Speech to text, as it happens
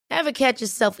Ever catch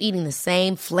yourself eating the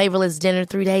same flavorless dinner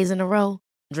 3 days in a row?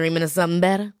 Dreaming of something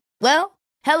better? Well,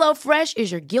 HelloFresh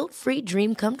is your guilt-free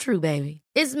dream come true, baby.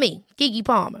 It's me, Keke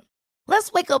Palmer.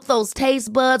 Let's wake up those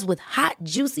taste buds with hot,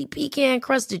 juicy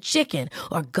pecan-crusted chicken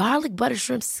or garlic butter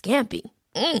shrimp scampi.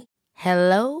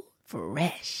 Hello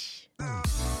Fresh.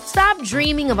 Stop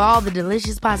dreaming of all the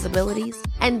delicious possibilities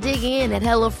and dig in at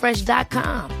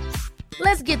HelloFresh.com.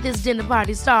 Let's get this dinner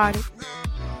party started.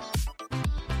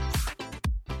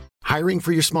 Hiring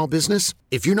for your small business?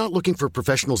 If you're not looking for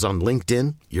professionals on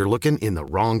LinkedIn, you're looking in the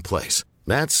wrong place.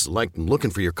 That's like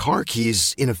looking for your car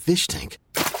keys in a fish tank.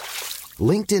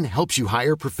 LinkedIn helps you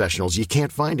hire professionals you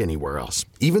can't find anywhere else,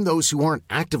 even those who aren't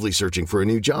actively searching for a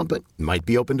new job but might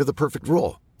be open to the perfect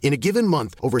role. In a given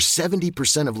month, over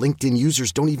 70% of LinkedIn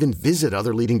users don't even visit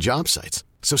other leading job sites.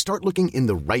 So start looking in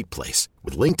the right place.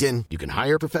 With LinkedIn, you can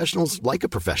hire professionals like a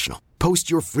professional.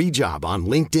 Post your free job on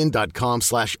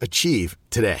linkedin.com/achieve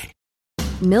today.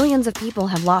 Millions of people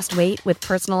have lost weight with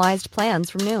personalized plans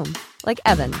from Noom. Like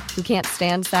Evan, who can't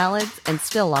stand salads and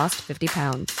still lost 50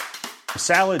 pounds.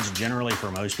 Salads generally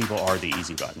for most people are the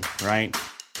easy button, right?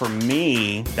 For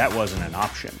me, that wasn't an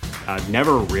option. I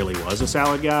never really was a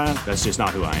salad guy. That's just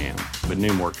not who I am. But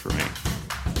Noom worked for me.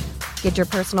 Get your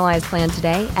personalized plan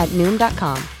today at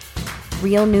Noom.com.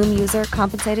 Real Noom user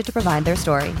compensated to provide their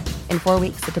story. In 4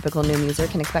 weeks, the typical Noom user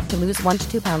can expect to lose 1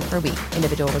 to 2 pounds per week.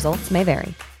 Individual results may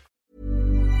vary.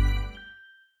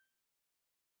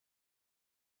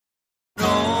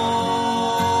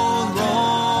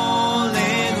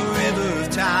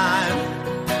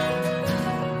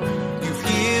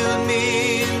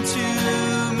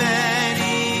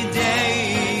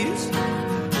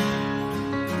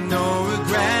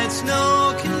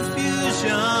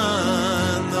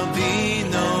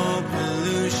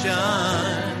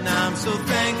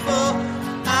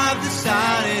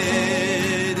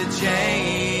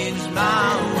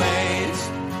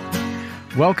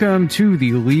 Welcome to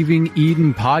the Leaving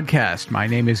Eden podcast. My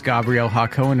name is Gabrielle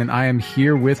Hacohen, and I am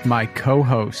here with my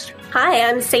co-host. Hi,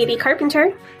 I'm Sadie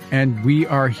Carpenter. And we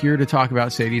are here to talk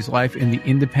about Sadie's life in the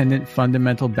Independent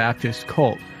Fundamental Baptist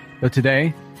cult. But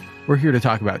today, we're here to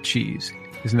talk about cheese.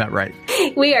 Isn't that right?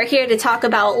 We are here to talk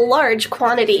about large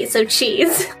quantities of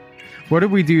cheese. What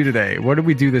did we do today? What did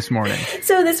we do this morning?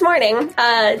 So this morning,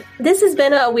 this has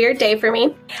been a weird day for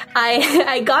me.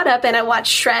 I got up and I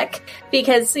watched Shrek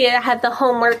because I had the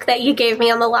homework that you gave me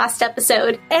on the last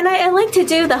episode. And I like to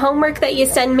do the homework that you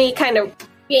send me kind of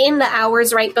in the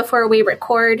hours right before we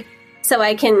record, so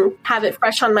I can have it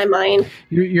fresh on my mind.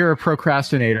 You're a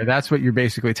procrastinator. That's what you're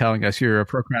basically telling us. You're a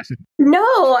procrastinator.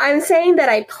 No, I'm saying that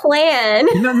I plan.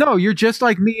 No, you're just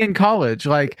like me in college.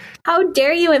 Like, how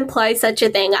dare you imply such a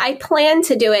thing? I plan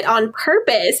to do it on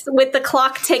purpose with the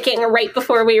clock ticking right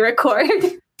before we record.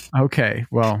 Okay,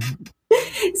 well.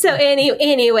 So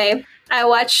anyway, I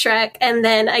watched Shrek and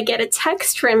then I get a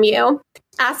text from you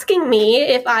asking me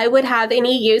if I would have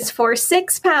any use for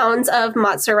 6 pounds of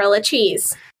mozzarella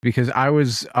cheese. Because I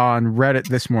was on Reddit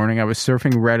this morning. I was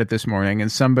surfing Reddit this morning,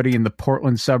 and somebody in the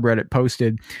Portland subreddit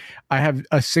posted, I have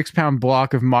a 6-pound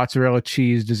block of mozzarella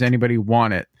cheese. Does anybody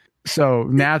want it? So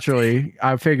naturally,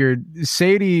 I figured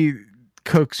Sadie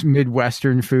cooks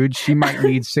Midwestern food. She might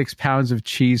need 6 pounds of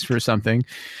cheese for something.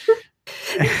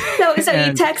 So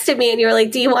you texted me and you were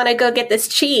like, do you want to go get this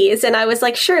cheese? And I was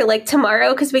like, sure, like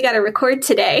tomorrow, because we got to record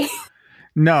today.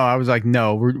 No, I was like,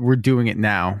 no, we're doing it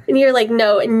now. And you're like,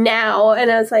 no, now.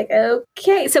 And I was like,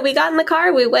 okay. So we got in the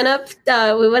car. We went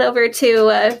over to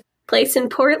a place in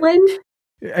Portland.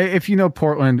 If you know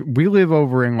Portland, we live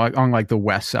over on the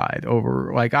west side.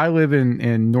 I live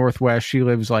in Northwest. She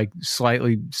lives like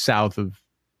slightly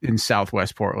in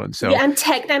Southwest Portland. So yeah,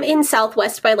 I'm in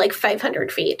Southwest by like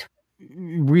 500 feet.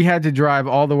 We had to drive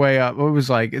all the way up.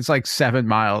 It's like 7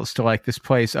 miles to like this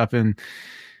place up in,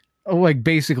 like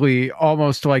basically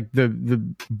almost like the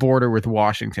border with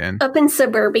Washington. Up in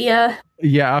suburbia.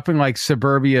 Yeah, up in like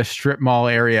suburbia strip mall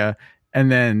area.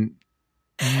 And then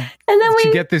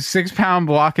we get this 6-pound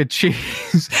block of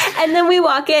cheese. And then we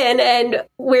walk in and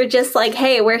we're just like,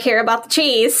 hey, we're here about the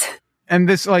cheese. And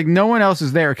this, like, no one else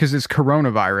is there because it's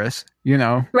coronavirus, you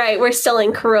know? Right, we're still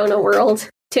in Corona world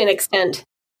to an extent.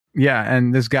 Yeah,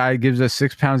 and this guy gives us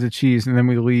 6 pounds of cheese and then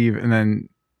we leave and then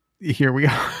here we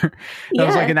are. That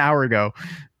was like an hour ago.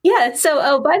 Yeah.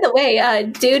 So, by the way,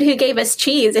 dude who gave us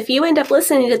cheese, if you end up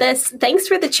listening to this, thanks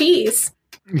for the cheese.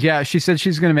 Yeah. She said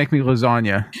she's going to make me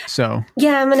lasagna. So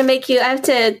yeah, I'm going to make you, I have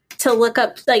to look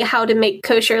up like how to make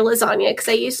kosher lasagna because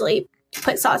I usually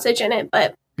put sausage in it,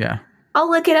 but yeah, I'll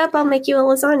look it up. I'll make you a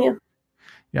lasagna.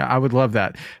 Yeah, I would love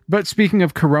that. But speaking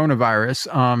of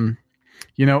coronavirus,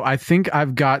 You know, I think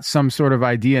I've got some sort of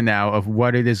idea now of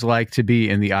what it is like to be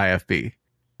in the IFB.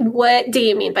 What do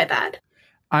you mean by that?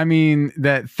 I mean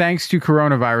that thanks to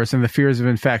coronavirus and the fears of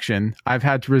infection, I've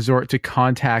had to resort to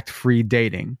contact-free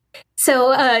dating.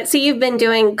 So you've been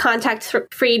doing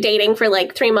contact-free dating for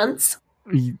like 3 months?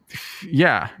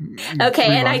 Yeah.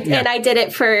 Okay, and I did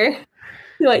it for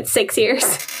 6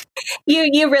 years.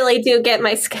 You really do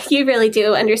you really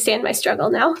do understand my struggle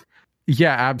now.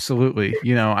 Yeah, absolutely.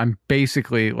 You know, I'm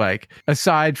basically like,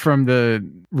 aside from the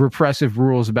repressive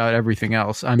rules about everything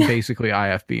else, I'm basically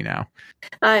IFB now.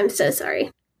 I'm so sorry.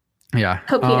 Yeah.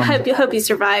 Hope you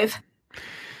survive.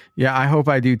 Yeah, I hope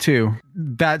I do too.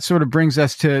 That sort of brings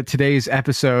us to today's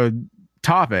episode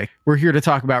topic. We're here to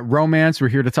talk about romance. We're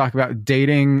here to talk about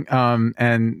dating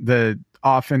and the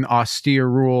often austere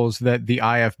rules that the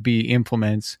IFB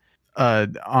implements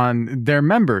on their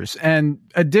members. And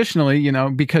additionally, you know,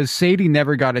 because Sadie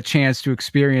never got a chance to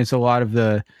experience a lot of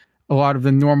the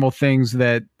normal things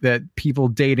that people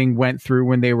dating went through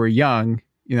when they were young,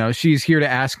 you know, she's here to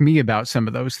ask me about some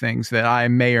of those things that I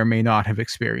may or may not have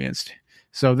experienced.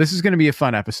 So this is going to be a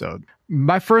fun episode.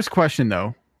 My first question,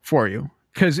 though, for you,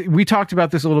 because we talked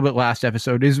about this a little bit last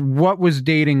episode, is what was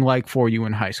dating like for you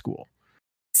in high school?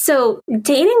 So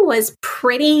dating was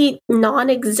pretty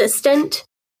non-existent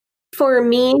for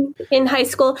me in high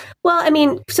school. Well, I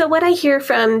mean, so what I hear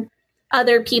from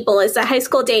other people is that high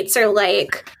school dates are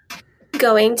like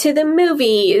going to the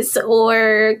movies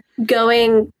or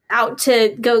going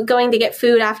to get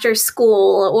food after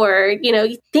school, or, you know,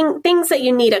 things that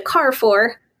you need a car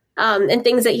for, and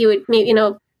things that you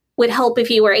would help if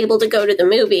you were able to go to the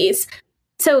movies.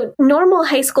 So normal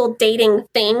high school dating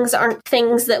things aren't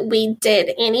things that we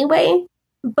did anyway,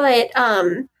 but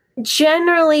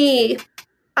generally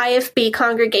IFB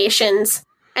congregations,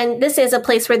 and this is a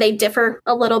place where they differ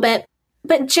a little bit,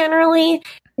 but generally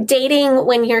dating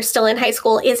when you're still in high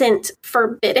school isn't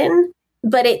forbidden,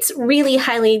 but it's really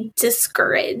highly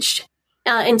discouraged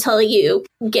until you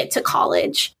get to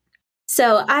college.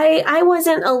 So I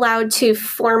wasn't allowed to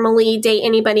formally date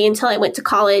anybody until I went to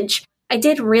college. I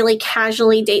did really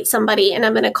casually date somebody, and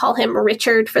I'm going to call him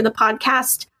Richard for the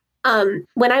podcast,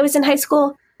 when I was in high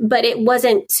school, but it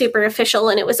wasn't super official,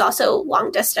 and it was also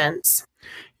long distance.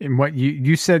 And what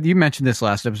you said, you mentioned this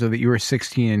last episode that you were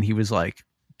 16 and he was like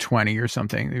 20 or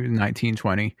something. He was 19,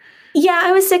 20. Yeah,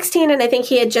 I was 16 and I think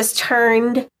he had just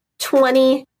turned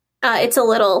 20. It's a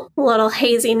little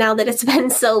hazy now that it's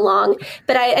been so long,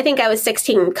 but I think I was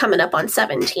 16 coming up on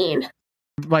 17.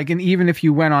 Like, and even if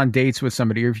you went on dates with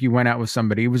somebody or if you went out with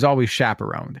somebody, it was always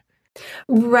chaperoned.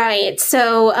 Right.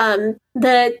 So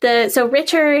so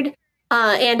Richard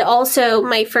and also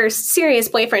my first serious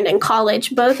boyfriend in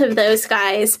college, both of those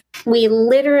guys, we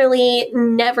literally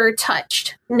never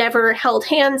touched, never held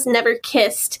hands, never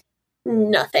kissed,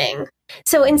 nothing.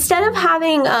 So instead of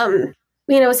having,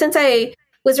 since I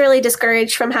was really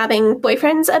discouraged from having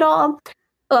boyfriends at all,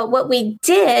 what we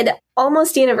did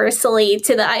almost universally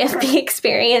to the IFB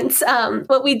experience,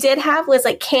 what we did have was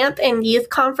like camp and youth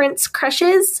conference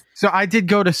crushes. So I did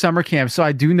go to summer camp, so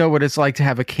I do know what it's like to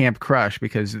have a camp crush,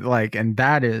 because and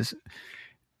that is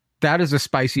a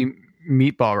spicy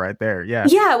meatball right there. Yeah.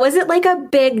 Yeah. Was it like a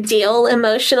big deal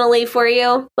emotionally for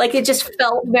you? Like it just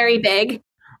felt very big?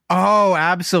 Oh,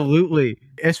 absolutely.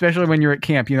 Especially when you're at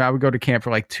camp. You know, I would go to camp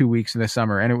for like 2 weeks in the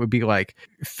summer, and it would be like,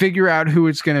 figure out who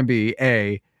it's going to be.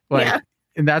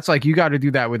 And that's like, you got to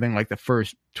do that within like the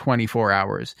first 24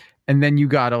 hours. And then you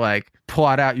got to like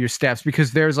plot out your steps,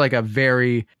 because there's like a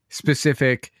very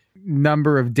specific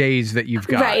number of days that you've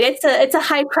got. Right. It's a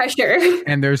high pressure.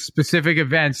 And there's specific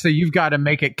events. So you've got to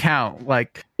make it count.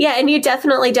 Like, yeah. And you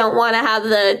definitely don't want to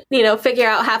have figure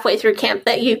out halfway through camp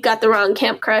that you've got the wrong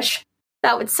camp crush.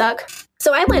 That would suck.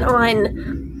 So I went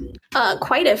on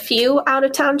quite a few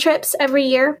out-of-town trips every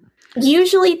year,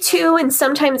 usually 2 and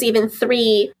sometimes even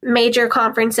 3 major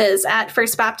conferences at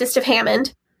First Baptist of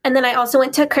Hammond. And then I also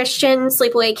went to Christian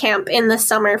sleepaway camp in the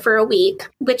summer for a week,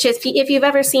 which is, if you've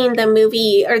ever seen the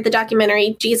movie or the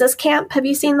documentary Jesus Camp, have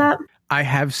you seen that? I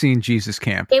have seen Jesus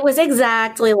Camp. It was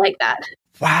exactly like that.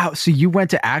 Wow. So you went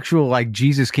to actual like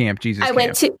Jesus Camp. I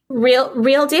went to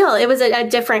real deal. It was a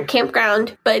different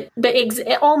campground, but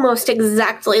almost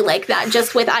exactly like that,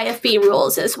 just with IFB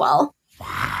rules as well.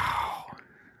 Wow.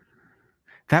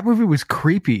 That movie was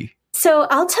creepy. So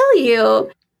I'll tell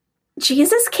you,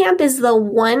 Jesus Camp is the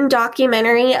one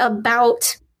documentary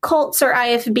about cults or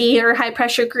IFB or high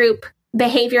pressure group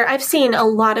behavior. I've seen a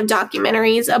lot of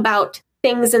documentaries about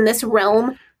things in this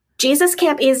realm. Jesus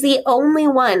Camp is the only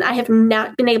one I have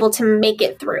not been able to make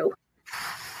it through.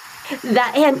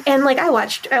 That and like I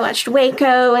watched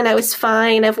Waco and I was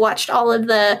fine. I've watched all of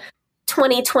the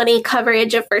 2020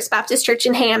 coverage of First Baptist Church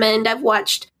in Hammond. I've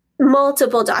watched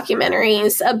multiple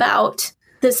documentaries about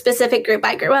the specific group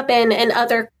I grew up in and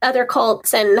other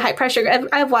cults and high pressure.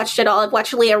 I've watched it all. I've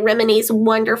watched Leah Remini's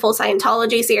wonderful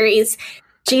Scientology series,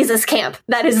 Jesus Camp.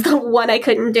 That is the one I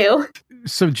couldn't do.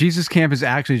 So Jesus Camp is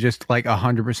actually just like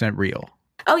 100% real.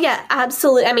 Oh, yeah,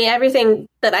 absolutely. I mean, everything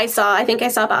that I saw, I think I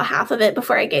saw about half of it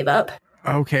before I gave up.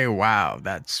 Okay, wow.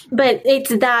 But it's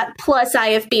that plus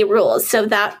IFB rules. So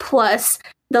that plus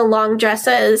the long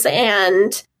dresses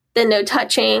and the no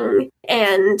touching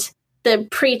and the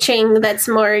preaching that's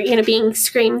more, being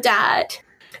screamed at.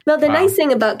 Though the nice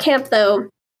thing about camp, though,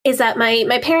 is that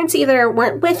my parents either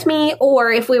weren't with me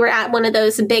or if we were at one of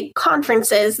those big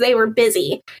conferences, they were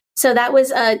busy. So that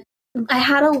was I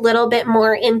had a little bit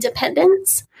more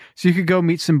independence. So you could go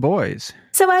meet some boys.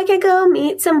 So I could go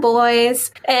meet some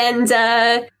boys and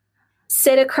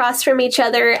sit across from each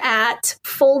other at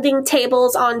folding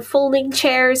tables on folding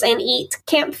chairs and eat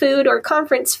camp food or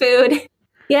conference food.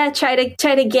 Yeah, try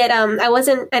to get I didn't have a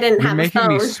phone. You're making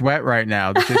me sweat right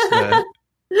now.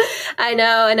 I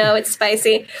know, it's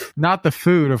spicy. Not the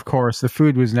food, of course. The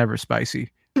food was never spicy.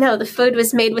 No, the food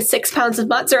was made with 6 pounds of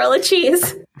mozzarella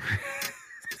cheese.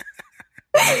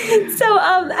 So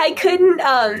I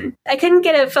couldn't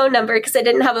get a phone number because I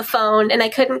didn't have a phone, and I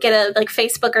couldn't get a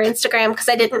Facebook or Instagram because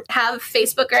I didn't have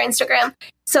Facebook or Instagram.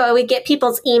 So I would get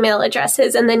people's email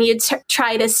addresses, and then you'd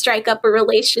try to strike up a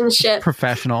relationship.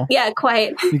 Professional. Yeah,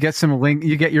 quite. You get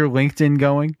you get your LinkedIn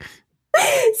going.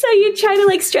 So you try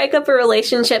to strike up a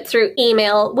relationship through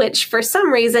email, which for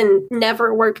some reason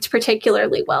never worked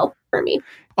particularly well for me.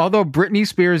 Although Britney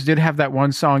Spears did have that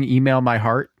one song, Email My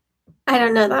Heart. I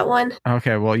don't know that one.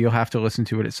 Okay, well, you'll have to listen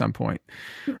to it at some point.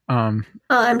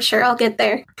 I'm sure I'll get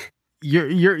there.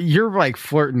 You're like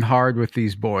flirting hard with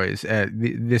these boys at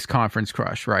this conference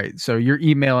crush, right? So you're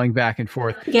emailing back and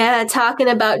forth. Yeah, talking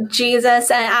about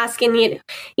Jesus and asking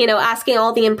asking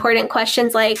all the important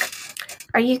questions like,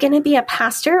 are you going to be a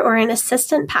pastor or an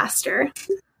assistant pastor?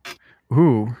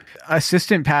 Ooh,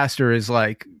 assistant pastor is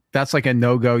that's like a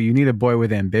no-go. You need a boy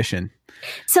with ambition.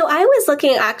 So I was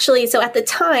looking so at the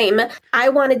time, I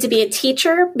wanted to be a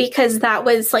teacher because that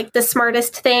was the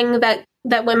smartest thing that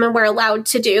women were allowed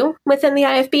to do within the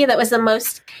IFB. That was the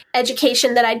most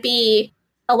education that I'd be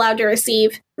allowed to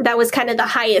receive. That was kind of the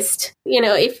highest,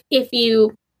 if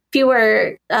you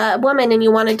were a woman and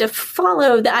you wanted to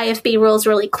follow the IFB rules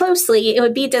really closely, it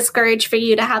would be discouraged for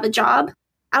you to have a job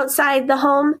outside the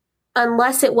home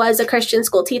unless it was a Christian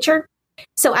school teacher.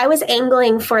 So I was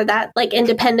angling for that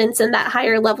independence and that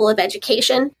higher level of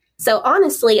education. So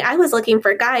honestly, I was looking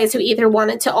for guys who either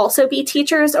wanted to also be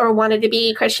teachers or wanted to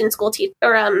be Christian school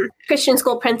Christian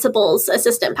school principals,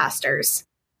 assistant pastors,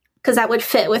 because that would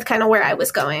fit with kind of where I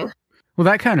was going. Well,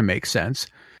 that kind of makes sense.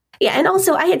 Yeah, and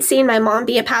also I had seen my mom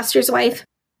be a pastor's wife,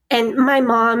 and my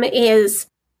mom is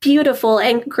beautiful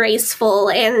and graceful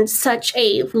and such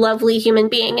a lovely human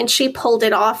being, and she pulled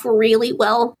it off really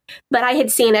well. But I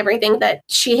had seen everything that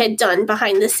she had done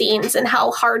behind the scenes and how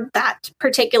hard that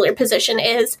particular position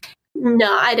is.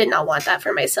 No, I did not want that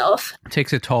for myself. It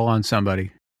takes a toll on somebody.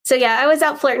 So yeah, I was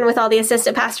out flirting with all the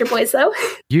assistant pastor boys, though.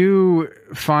 You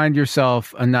find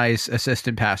yourself a nice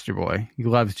assistant pastor boy. He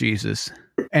loves Jesus.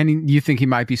 And you think he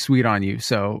might be sweet on you.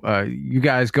 So you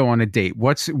guys go on a date.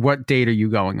 What date are you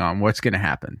going on? What's going to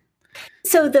happen?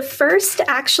 So the first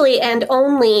actually and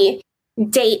only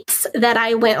dates that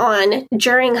I went on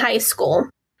during high school,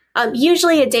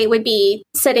 usually a date would be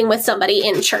sitting with somebody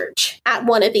in church at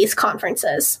one of these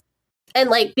conferences. And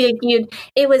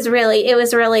it was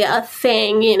really a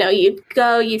thing. You'd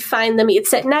go, you'd find them, you'd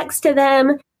sit next to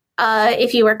them.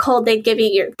 If you were cold, they'd give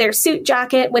you their suit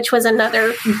jacket, which was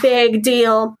another big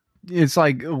deal. It's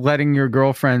like letting your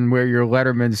girlfriend wear your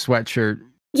Letterman sweatshirt.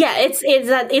 Yeah,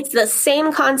 it's the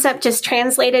same concept, just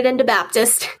translated into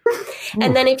Baptist.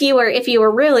 And then if you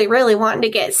were really, really wanting to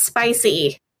get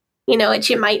spicy, what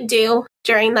you might do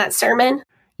during that sermon?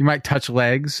 You might touch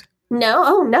legs.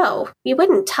 No, you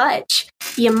wouldn't touch.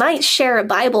 You might share a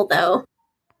Bible, though.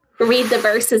 Read the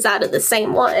verses out of the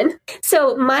same one.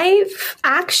 So my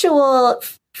actual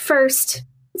first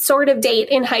sort of date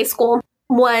in high school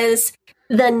was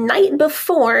the night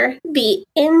before the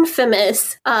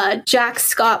infamous Jack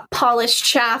Scott polished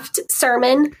shaft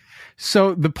sermon.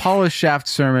 So the polished shaft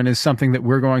sermon is something that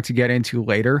we're going to get into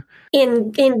later.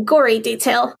 In gory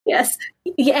detail, yes.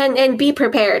 And be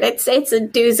prepared. It's a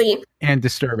doozy. And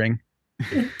disturbing.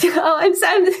 Oh, I'm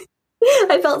sorry.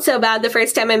 I felt so bad the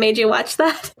first time I made you watch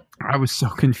that. I was so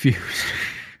confused.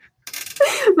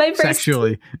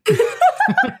 Sexually.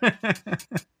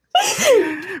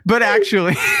 But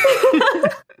actually.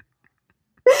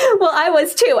 Well, I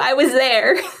was too. I was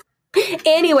there.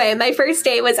 Anyway, my first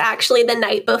day was actually the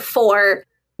night before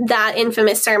that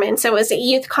infamous sermon. So it was a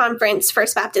youth conference,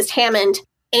 First Baptist Hammond.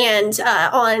 And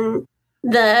on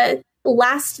the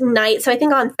last night, so I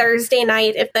think on Thursday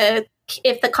night,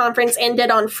 if the conference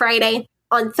ended on Friday,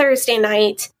 on Thursday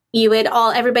night,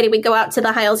 everybody would go out to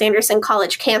the Hyles-Anderson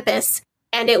College campus.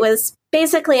 And it was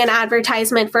basically an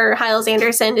advertisement for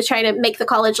Hyles-Anderson to try to make the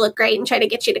college look great and try to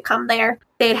get you to come there.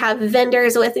 They'd have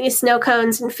vendors with these snow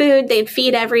cones and food. They'd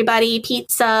feed everybody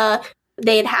pizza.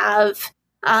 They'd have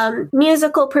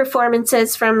musical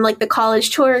performances from like the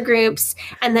college tour groups.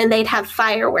 And then they'd have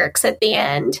fireworks at the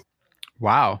end.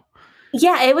 Wow.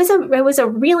 Yeah, it was a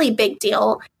really big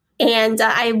deal. And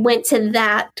I went to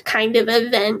that kind of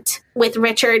event with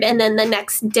Richard. And then the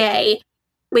next day,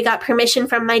 we got permission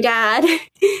from my dad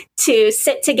to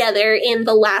sit together in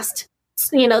the last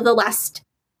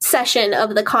session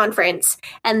of the conference.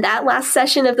 And that last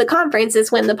session of the conference is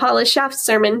when the Paula Schaff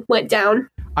sermon went down.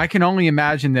 I can only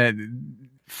imagine that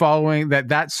following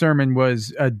that sermon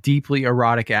was a deeply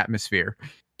erotic atmosphere.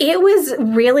 It was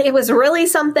really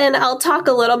something. I'll talk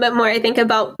a little bit more, I think,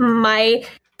 about my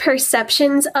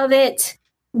perceptions of it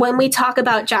when we talk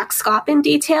about Jack Schaap in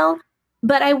detail.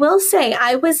 But I will say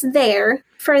I was there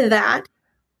for that.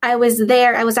 I was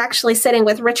there. I was actually sitting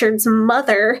with Richard's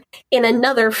mother in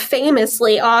another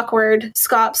famously awkward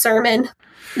Schaap sermon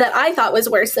that I thought was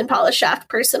worse than Paula Schaff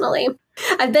personally.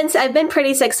 I've been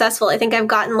pretty successful. I think I've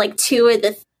gotten like 2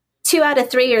 out of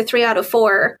 3 or 3 out of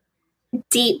 4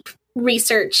 deep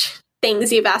research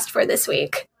things you've asked for this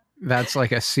week. That's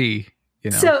like a C,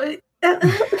 you know. So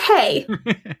hey.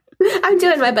 I'm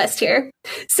doing my best here.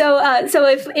 So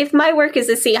if my work is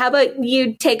a C, how about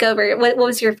you take over? What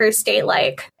was your first date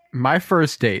like? My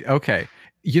first date. Okay.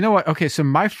 You know what? Okay. So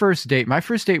my first date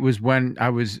was when I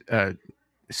was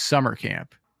summer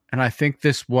camp. And I think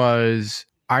this was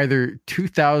either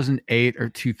 2008 or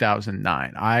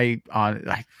 2009.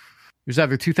 It was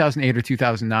either 2008 or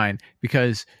 2009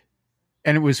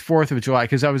 and it was 4th of July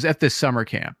because I was at this summer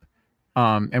camp.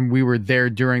 And we were there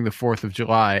during the 4th of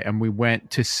July and we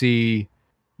went to see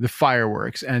the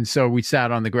fireworks. And so we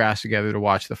sat on the grass together to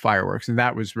watch the fireworks. And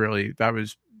that was really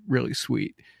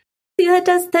sweet. See,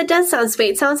 that does sound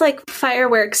sweet. Sounds like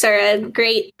fireworks are a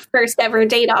great first ever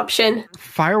date option.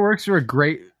 Fireworks are a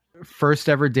great first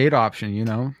ever date option, you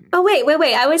know? Oh, wait.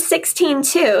 I was 16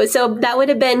 too. So that would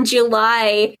have been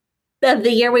July of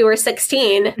the year we were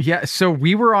 16. Yeah. So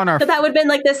we were on our... So that would have been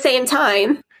like the same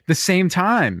time. The same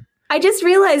time. I just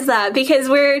realized that because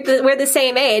we're the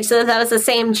same age, so that was the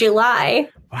same July.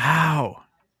 Wow.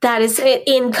 That is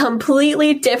in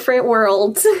completely different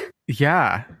worlds.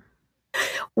 Yeah.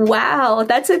 Wow,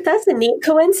 that's a neat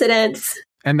coincidence.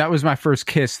 And that was my first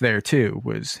kiss there too.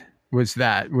 Was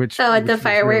that which? Oh, at the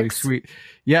fireworks. Really sweet.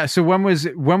 Yeah. So when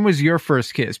was your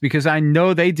first kiss? Because I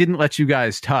know they didn't let you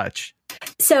guys touch.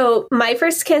 So my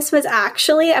first kiss was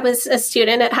actually, I was a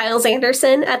student at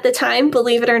Hyles-Anderson at the time,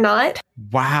 believe it or not.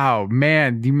 Wow,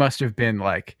 man, you must have been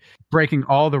like breaking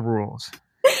all the rules.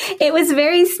 It was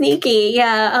very sneaky.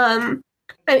 Yeah.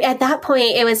 At that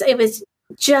point, it was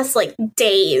just like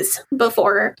days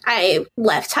before I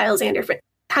left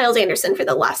Hyles-Anderson for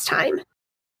the last time.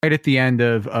 Right at the end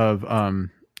of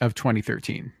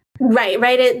 2013.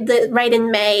 Right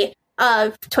in May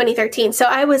of 2013. So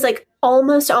I was like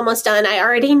almost done. I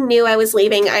already knew I was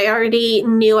leaving. I already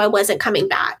knew I wasn't coming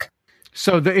back.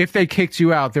 So if they kicked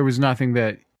you out, there was nothing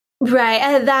that... Right.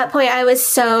 At that point, I was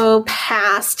so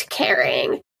past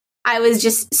caring. I was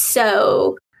just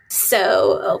so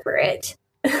over it.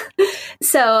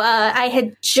 So I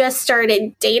had just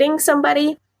started dating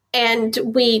somebody, and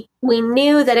we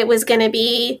knew that it was going to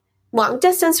be long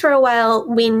distance for a while.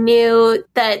 We knew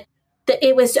that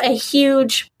it was a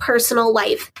huge personal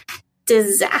life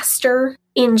disaster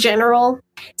in general.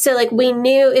 So like we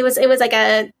knew it was like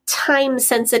a time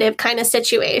sensitive kind of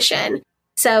situation.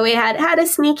 So we had a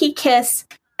sneaky kiss.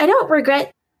 I don't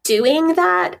regret doing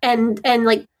that, and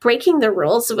like breaking the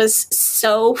rules was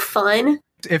so fun.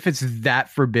 If it's that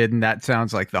forbidden, that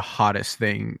sounds like the hottest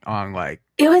thing on like...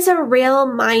 It was a real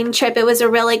mind trip. It was a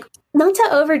real, like, not to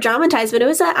over dramatize, but it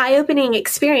was an eye-opening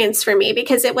experience for me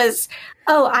because it was,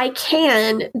 I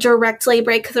can directly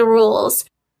break the rules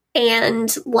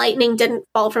and lightning didn't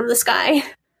fall from the sky.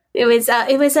 It was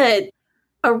a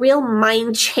real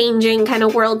mind-changing, kind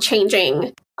of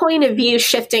world-changing, point of view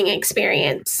shifting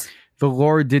experience. The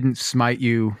Lord didn't smite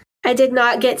you. I did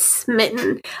not get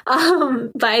smitten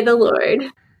by the Lord.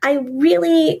 I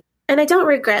don't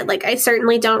regret, like, I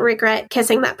certainly don't regret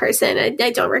kissing that person. I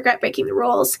don't regret breaking the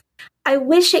rules. I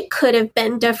wish it could have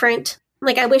been different.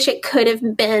 Like, I wish it could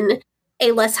have been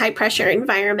a less high pressure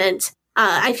environment.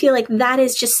 I feel like that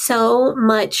is just so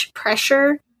much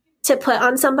pressure to put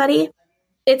on somebody.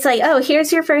 It's like, oh,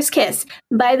 here's your first kiss.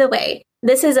 By the way,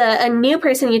 this is a new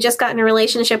person you just got in a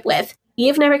relationship with.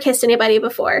 You've never kissed anybody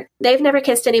before. They've never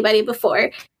kissed anybody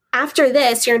before. After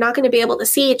this, you're not going to be able to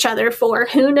see each other for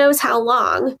who knows how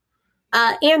long.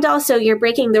 And also, you're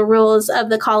breaking the rules of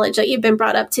the college that you've been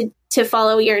brought up to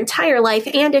follow your entire life.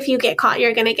 And if you get caught,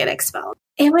 you're going to get expelled.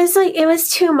 It was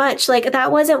too much. Like,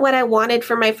 that wasn't what I wanted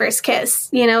for my first kiss.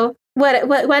 You know, what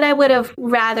I would have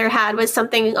rather had was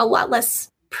something a lot less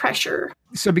pressure.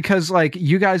 So because like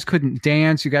you guys couldn't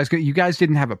dance, you guys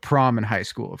didn't have a prom in high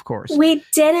school, of course. We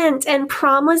didn't. And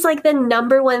prom was like the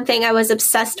number one thing I was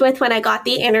obsessed with when I got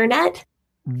the internet.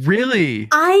 Really?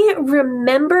 I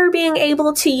remember being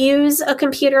able to use a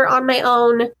computer on my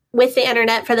own with the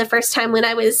internet for the first time when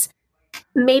I was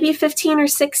maybe 15 or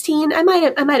 16. I might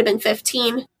have been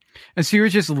 15. And so you were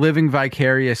just living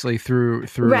vicariously through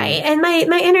Right. And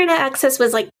my internet access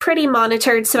was like pretty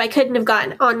monitored, so I couldn't have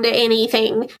gotten onto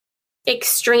anything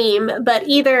extreme, but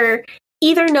either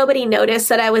nobody noticed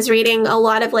that I was reading a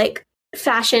lot of like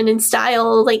fashion and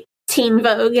style, like Teen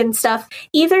Vogue and stuff.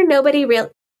 Either nobody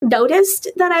noticed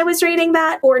that I was reading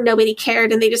that, or nobody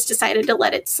cared and they just decided to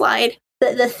let it slide.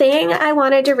 The thing I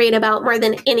wanted to read about more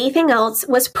than anything else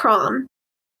was prom.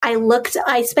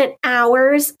 I spent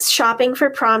hours shopping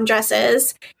for prom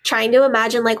dresses, trying to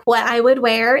imagine like what I would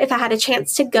wear if I had a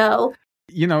chance to go.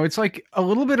 You know, it's like a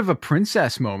little bit of a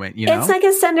princess moment, you know? It's like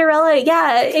a Cinderella.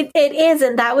 Yeah, it is.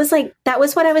 And that was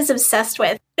what I was obsessed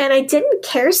with. And I didn't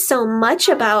care so much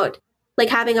about like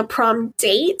having a prom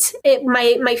date.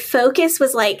 My focus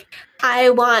was like, I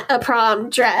want a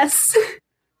prom dress.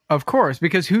 Of course,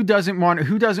 because who doesn't want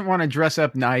to dress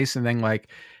up nice and then like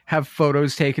have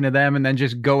photos taken of them and then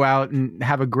just go out and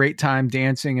have a great time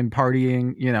dancing and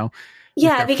partying, you know?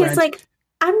 Yeah, because like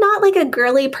I'm not like a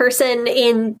girly person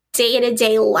in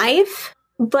day-to-day life,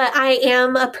 but I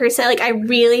am a person, like I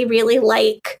really, really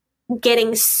like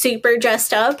getting super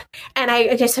dressed up, and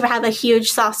I just have a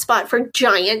huge soft spot for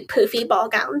giant poofy ball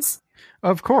gowns.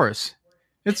 Of course.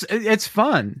 It's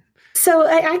fun. So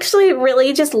I actually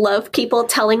really just love people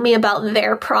telling me about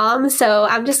their prom. So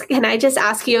can I just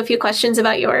ask you a few questions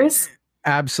about yours?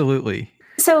 Absolutely.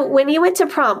 So when you went to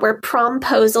prom, were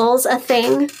promposals a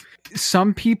thing?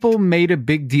 Some people made a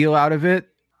big deal out of it.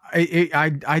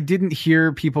 I didn't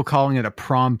hear people calling it a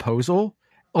promposal.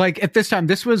 Like at this time,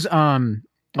 this was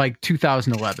like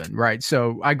 2011, right?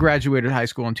 So I graduated high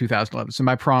school in 2011. So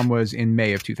my prom was in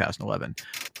May of 2011.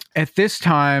 At this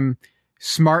time,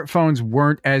 smartphones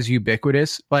weren't as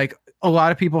ubiquitous. Like a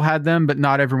lot of people had them, but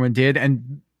not everyone did.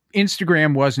 And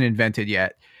Instagram wasn't invented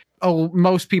yet.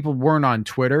 Most people weren't on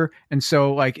Twitter. And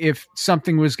so like if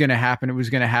something was going to happen, it was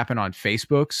going to happen on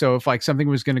Facebook. So if like something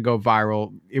was going to go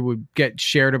viral, it would get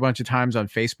shared a bunch of times on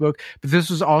Facebook. But this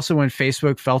was also when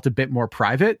Facebook felt a bit more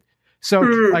private. So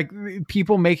like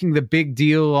people making the big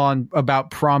deal about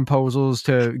promposals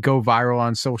to go viral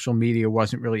on social media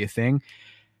wasn't really a thing.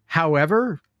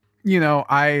 However, you know,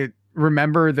 I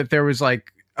remember that there was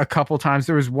like a couple times,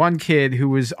 there was one kid who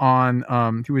was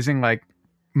in like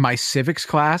my civics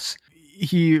class.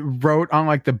 He wrote on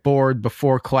like the board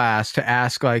before class to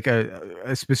ask like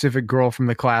a specific girl from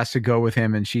the class to go with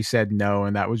him, and she said no,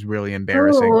 and that was really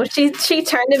embarrassing. Ooh, she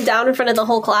turned him down in front of the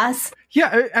whole class.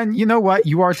 Yeah, and you know what?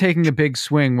 You are taking a big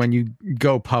swing when you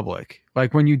go public.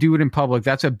 Like when you do it in public,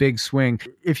 that's a big swing.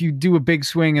 If you do a big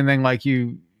swing and then like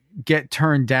you get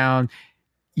turned down,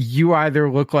 you either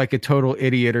look like a total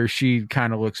idiot or she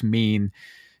kind of looks mean.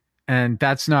 And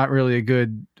that's not really a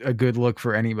good look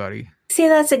for anybody. See,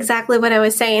 that's exactly what I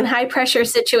was saying. High pressure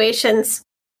situations,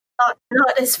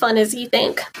 not as fun as you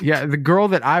think. Yeah, the girl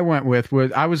that I went with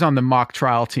I was on the mock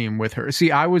trial team with her.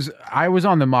 See, I was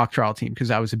on the mock trial team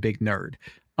because I was a big nerd.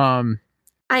 I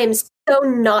am so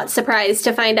not surprised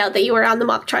to find out that you were on the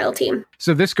mock trial team.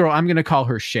 So this girl, I'm going to call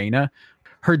her Shayna.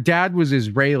 Her dad was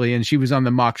Israeli and she was on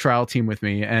the mock trial team with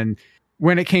me. And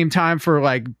when it came time for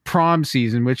like prom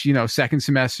season, which, you know, second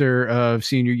semester of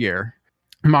senior year,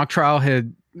 mock trial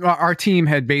our team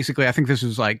had basically, I think this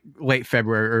was like late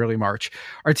February, early March.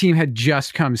 Our team had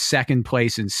just come second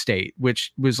place in state,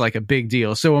 which was like a big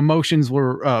deal. So emotions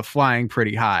were flying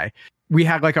pretty high. We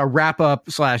had like a wrap up /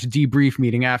 debrief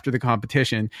meeting after the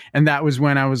competition. And that was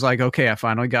when I was like, okay, I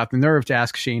finally got the nerve to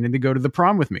ask Shannon to go to the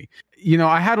prom with me. You know,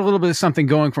 I had a little bit of something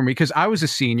going for me because I was a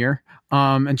senior.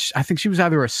 And I think she was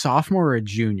either a sophomore or a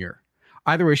junior.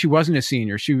 Either way, she wasn't a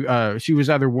senior. She was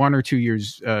either 1 or 2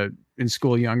 years in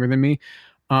school younger than me.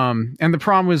 And the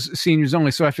prom was seniors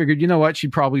only. So I figured, you know what?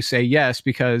 She'd probably say yes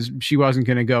because she wasn't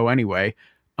going to go anyway.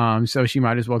 So she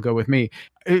might as well go with me.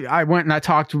 I went and I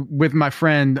talked with my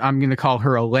friend. I'm going to call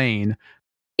her Elaine.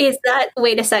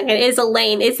 Wait a second, is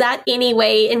Elaine, is that any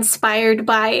way inspired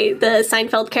by the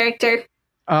Seinfeld character?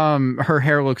 Her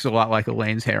hair looks a lot like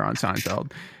Elaine's hair on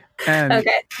Seinfeld. And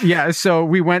okay. Yeah, so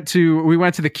we went to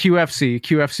the QFC.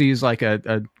 QFC is like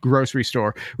a grocery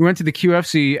store. We went to the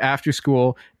QFC after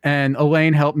school, and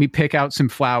Elaine helped me pick out some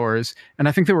flowers, and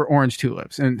I think they were orange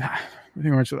tulips, and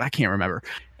I can't remember.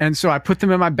 And so I put them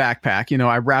in my backpack.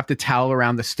 I wrapped a towel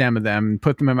around the stem of them and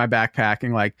put them in my backpack,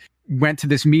 and like went to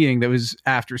this meeting that was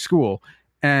after school.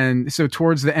 And so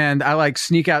towards the end, I like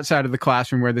sneak outside of the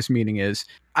classroom where this meeting is.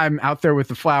 I'm out there with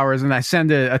the flowers, and I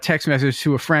send a text message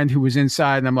to a friend who was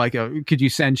inside, and I'm like, oh, could you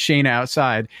send Shayna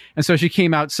outside? And so she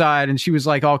came outside, and she was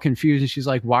like all confused, and she's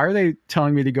like, why are they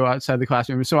telling me to go outside the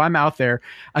classroom? So I'm out there.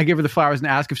 I give her the flowers and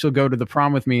ask if she'll go to the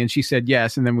prom with me, and she said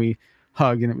yes, and then we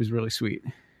hugged, and it was really sweet.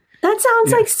 That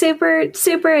sounds like super,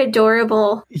 super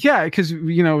adorable. Yeah, because, it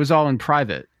was all in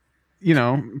private.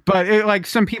 But like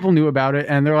some people knew about it,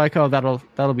 and they're like, oh,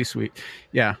 that'll be sweet.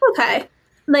 Yeah. Okay.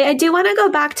 Like, I do want to go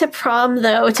back to prom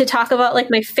though, to talk about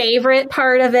like my favorite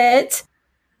part of it.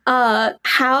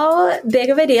 How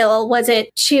big of a deal was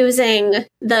it choosing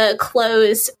the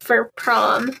clothes for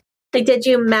prom? Like, did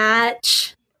you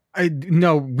match?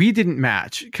 No, we didn't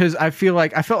match, because I felt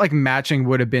like matching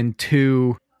would have been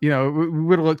too,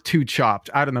 would have looked too chopped.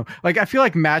 I don't know. Like, I feel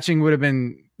like matching would have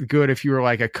been good if you were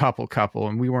like a couple,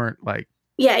 and we weren't like.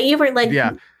 Yeah, you weren't like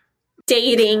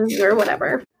dating or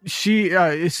whatever.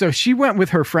 So she went with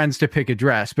her friends to pick a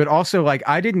dress, but also like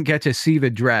I didn't get to see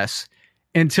the dress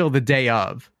until the day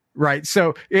of, right?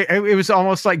 So it was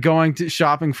almost like going to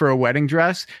shopping for a wedding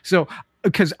dress. So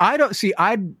because I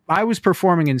was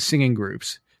performing in singing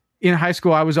groups in high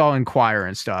school. I was all in choir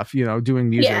and stuff, doing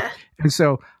music. Yeah. And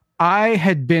so I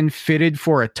had been fitted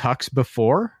for a tux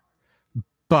before,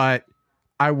 but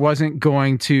I wasn't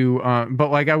going to,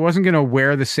 I wasn't going to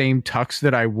wear the same tux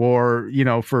that I wore,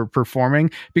 for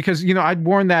performing, because, I'd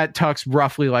worn that tux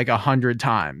roughly like 100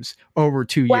 times over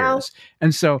 2 years.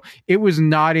 And so it was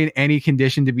not in any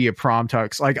condition to be a prom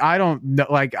tux. Like, I don't know,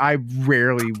 like I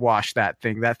rarely washed that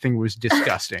thing. That thing was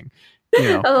disgusting.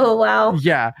 Oh, wow.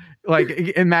 Yeah. Like,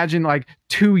 imagine like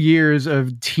 2 years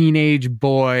of teenage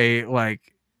boy,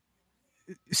 like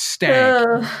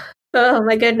stank. Oh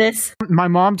my goodness. My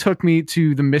mom took me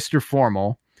to the Mr.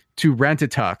 Formal to rent a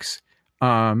tux.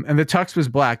 And the tux was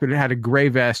black, but it had a gray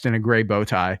vest and a gray bow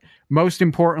tie. Most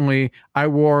importantly, I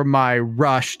wore my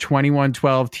Rush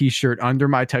 2112 t-shirt under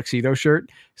my tuxedo shirt.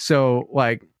 So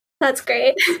like, that's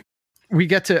great. We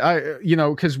get to,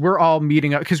 because we're all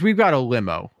meeting up, because we've got a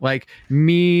limo, like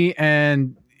me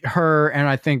and her, and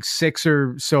I think 6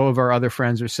 or so of our other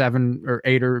friends, or 7 or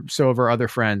 8 or so of our other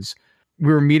friends.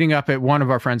 We were meeting up at one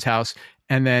of our friends' house,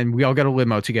 and then we all got a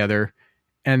limo together,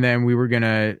 and then we were going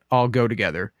to all go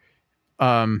together.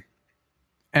 And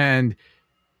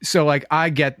so like, I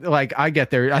get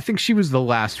there. I think she was the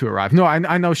last to arrive. No,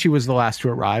 I know she was the last to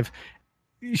arrive.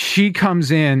 She comes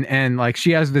in, and like,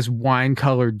 she has this wine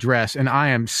colored dress, and I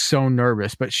am so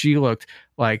nervous, but she looked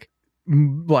like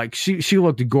she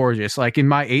looked gorgeous. Like, in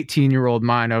my 18-year-old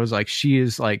mind, I was like, she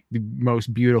is like the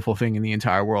most beautiful thing in the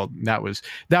entire world. And that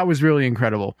was really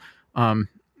incredible.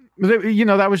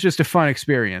 That was just a fun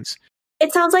experience.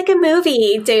 It sounds like a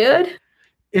movie, dude.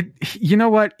 You know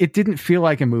what? It didn't feel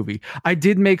like a movie. I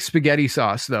did make spaghetti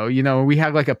sauce though. We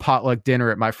had like a potluck dinner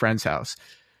at my friend's house.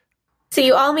 So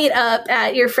you all meet up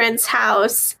at your friend's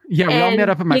house. Yeah, we all met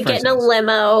up at my friend's house. You get in a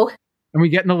limo. And we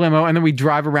get in the limo, and then we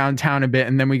drive around town a bit,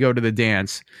 and then we go to the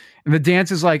dance. And the dance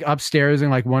is like upstairs in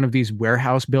like one of these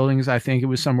warehouse buildings. I think it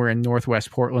was somewhere in Northwest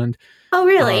Portland. Oh,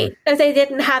 really? They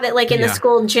didn't have it like in the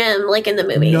school gym, like in the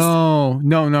movies. No.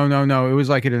 It was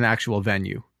like at an actual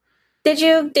venue. Did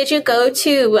you go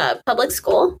to public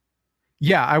school?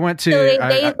 Yeah, I went to. So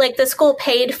they like the school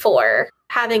paid for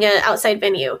having an outside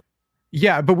venue.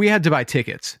 Yeah, but we had to buy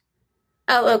tickets.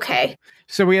 Oh, okay.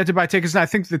 So we had to buy tickets, and I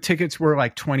think the tickets were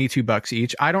like $22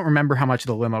 each. I don't remember how much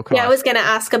the limo cost. Yeah, I was going to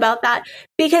ask about that,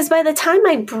 because by the time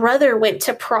my brother went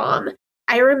to prom,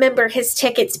 I remember his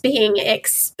tickets being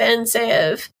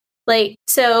expensive. Like,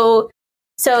 so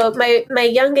my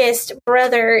youngest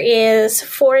brother is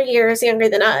 4 years younger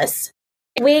than us.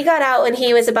 We got out when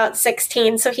he was about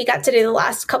 16, so he got to do the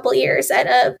last couple years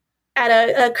at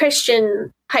a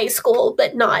Christian high school,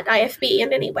 but not IFB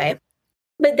in any way.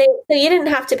 But so you didn't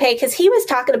have to pay, because he was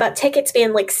talking about tickets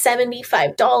being like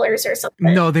 $75 or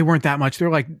something. No, they weren't that much. They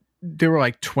were like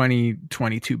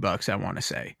 $22, I want to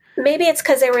say. Maybe it's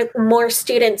because there were more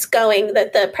students going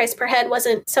that the price per head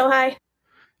wasn't so high.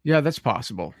 Yeah, that's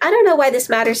possible. I don't know why this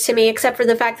matters to me, except for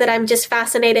the fact that I'm just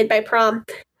fascinated by prom.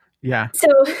 Yeah.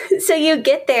 So you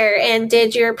get there, and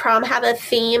did your prom have a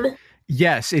theme?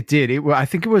 Yes, it did. I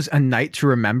think it was A Night to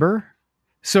Remember.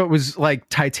 So it was like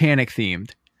Titanic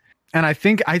themed. And I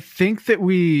think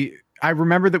that I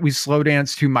remember that we slow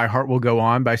danced to My Heart Will Go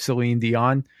On by Celine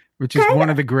Dion, which is one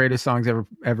of the greatest songs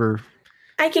ever.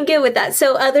 I can get with that.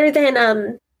 So other than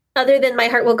My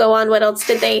Heart Will Go On, what else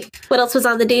was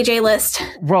on the DJ list?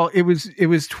 Well, it was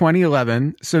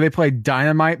 2011. So they played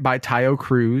Dynamite by Tayo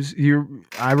Cruz.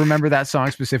 I remember that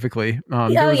song specifically.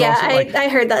 I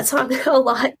heard that song a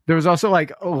lot. There was also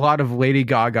like a lot of Lady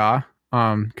Gaga,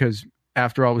 because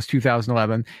after all it was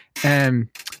 2011. And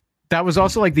that was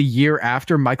also like the year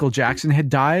after Michael Jackson had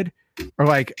died, or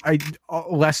like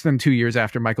less than 2 years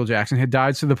after Michael Jackson had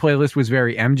died. So the playlist was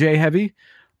very MJ heavy.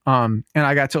 And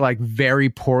I got to like very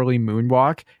poorly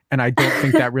moonwalk, and I don't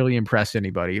think that really impressed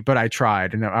anybody, but I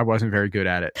tried and I wasn't very good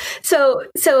at it. So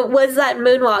was that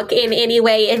moonwalk in any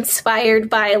way inspired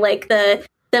by like the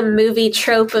movie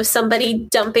trope of somebody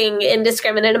dumping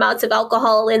indiscriminate amounts of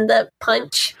alcohol in the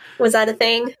punch? Was that a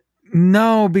thing?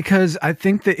 No, because I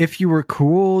think that if you were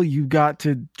cool, you got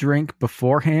to drink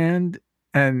beforehand.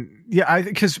 And yeah,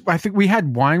 because I think we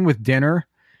had wine with dinner.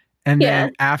 And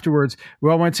then afterwards,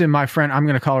 we all went to my friend, I'm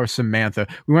going to call her Samantha.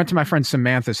 We went to my friend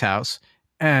Samantha's house,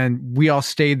 and we all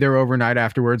stayed there overnight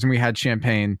afterwards, and we had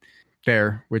champagne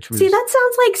there, which was... See, that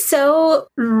sounds like so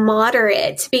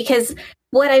moderate, because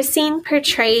what I've seen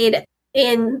portrayed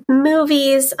in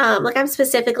movies, like I'm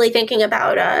specifically thinking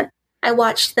about, I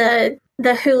watched the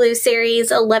Hulu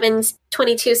series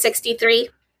 11/22/63.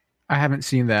 I haven't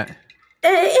seen that.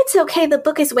 It's okay. The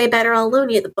book is way better. I'll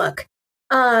loan you the book.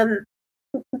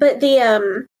 But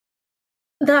the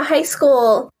high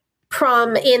school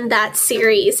prom in that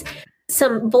series,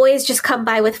 some boys just come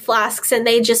by with flasks and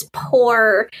they just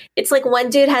pour. It's like one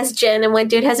dude has gin and one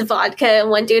dude has vodka and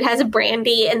one dude has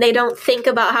brandy, and they don't think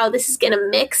about how this is going to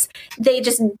mix. They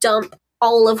just dump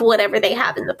all of whatever they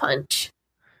have in the punch.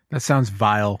 That sounds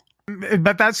vile.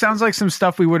 But that sounds like some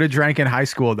stuff we would have drank in high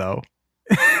school, though.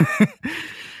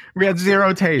 We had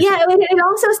zero taste. Yeah, it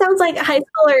also sounds like a high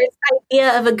schooler's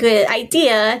idea of a good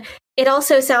idea. It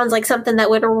also sounds like something that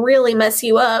would really mess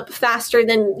you up faster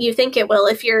than you think it will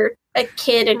if you're a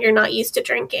kid and you're not used to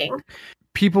drinking.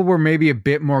 People were maybe a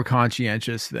bit more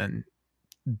conscientious than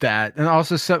that. And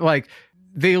also, like,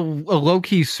 they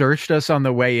low-key searched us on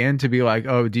the way in to be like,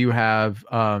 oh, do you have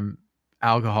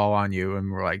alcohol on you?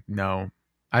 And we're like, no.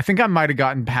 I think I might have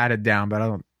gotten patted down, but I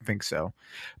don't think so.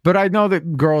 But I know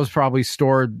that girls probably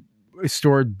stored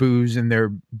booze in their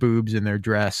boobs in their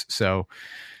dress. So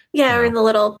yeah, or in the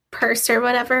little purse or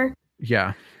whatever.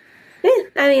 Yeah.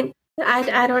 I mean,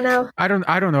 I don't know. I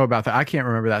don't know about that. I can't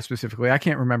remember that specifically. I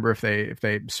can't remember if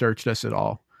they searched us at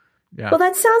all. Yeah. Well,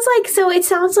 that sounds like, so it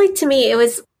sounds like to me it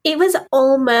was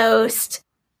almost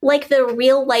like the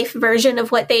real life version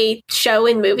of what they show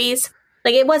in movies.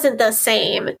 Like, it wasn't the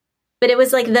same, but it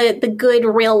was like the good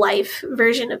real life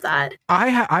version of that.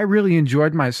 I really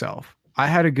enjoyed myself. I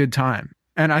had a good time.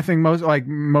 And I think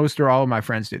most or all of my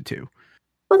friends did too.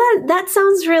 Well, that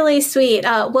sounds really sweet.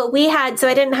 What we had, so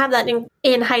I didn't have that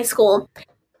in high school.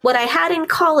 What I had in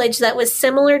college that was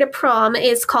similar to prom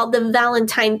is called the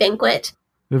Valentine Banquet.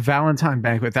 The Valentine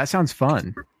Banquet. That sounds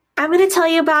fun. I'm going to tell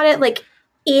you about it like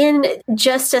in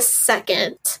just a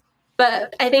second.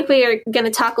 But I think we are going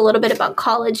to talk a little bit about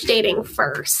college dating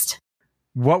first.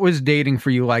 What was dating for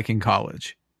you like in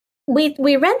college? We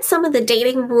read some of the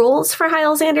dating rules for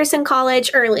Hyles-Anderson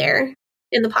College earlier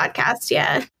in the podcast,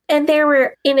 yeah. And there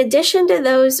were, in addition to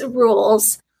those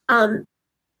rules,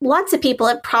 lots of people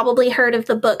have probably heard of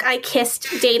the book I Kissed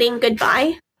Dating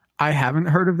Goodbye. I haven't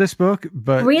heard of this book,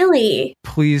 but really,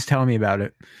 please tell me about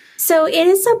it. So it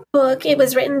is a book. It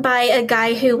was written by a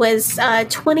guy who was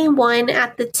 21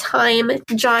 at the time.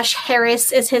 Josh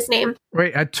Harris is his name.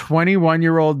 Wait, a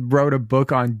 21-year-old wrote a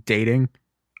book on dating?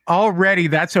 Already,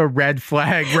 that's a red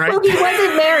flag, right? Well, he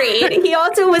wasn't married. He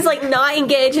also was like not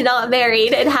engaged, not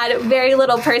married, and had very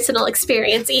little personal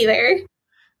experience either.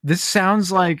 This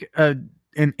sounds like an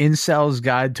incel's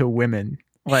guide to women.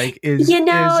 Like, it's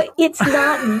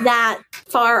not that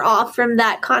far off from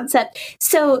that concept.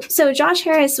 So Josh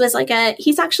Harris was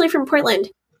he's actually from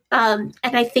Portland. And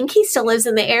I think he still lives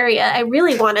in the area. I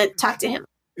really want to talk to him.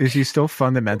 Is he still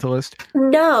fundamentalist?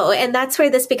 No, and that's where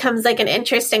this becomes like an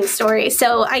interesting story.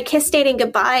 So I Kissed Dating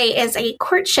Goodbye is a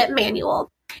courtship manual.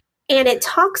 And it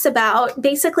talks about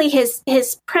basically his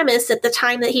premise at the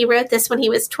time that he wrote this when he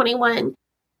was 21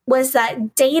 was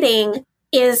that dating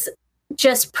is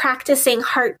just practicing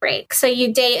heartbreak. So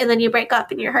you date and then you break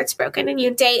up and your heart's broken, and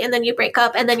you date and then you break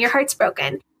up and then your heart's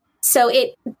broken. So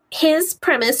his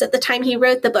premise at the time he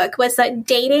wrote the book was that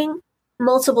dating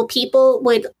multiple people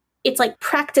it's like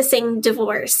practicing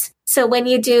divorce. So when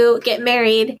you do get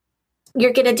married,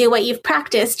 you're going to do what you've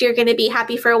practiced. You're going to be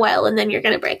happy for a while and then you're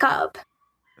going to break up.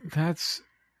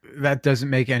 That doesn't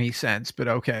make any sense, but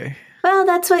okay. Well,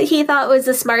 that's what he thought was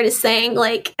the smartest thing.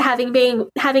 Like having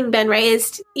been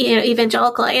raised,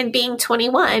 evangelical and being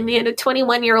 21,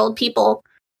 21-year-old people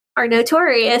are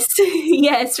notorious,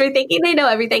 yes, for thinking they know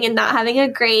everything and not having a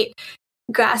great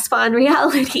grasp on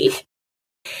reality.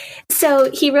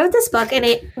 So he wrote this book and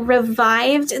it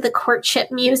revived the courtship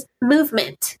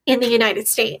movement in the United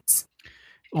States.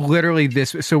 Literally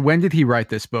this. So when did he write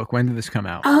this book? When did this come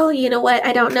out? Oh, you know what?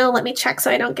 I don't know. Let me check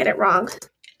so I don't get it wrong.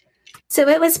 So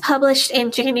it was published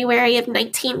in January of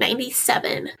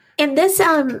 1997. And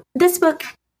this book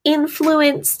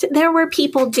influenced, there were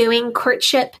people doing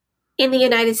courtship in the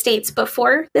United States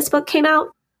before this book came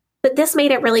out, but this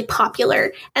made it really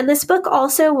popular. And this book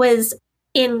also was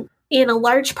in a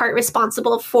large part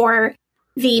responsible for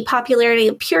the popularity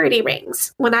of purity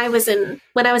rings when I was in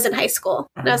high school,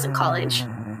 when I was in college.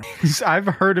 I've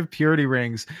heard of purity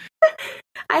rings.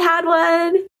 I had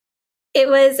one. It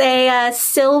was a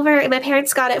silver, my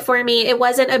parents got it for me. It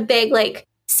wasn't a big like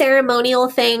ceremonial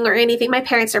thing or anything. My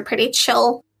parents are pretty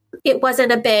chill. It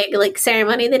wasn't a big like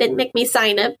ceremony. They didn't make me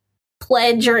sign a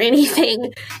pledge or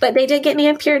anything, but they did get me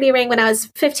a purity ring when I was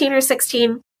 15 or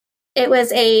 16. It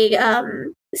was a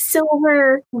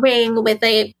silver ring with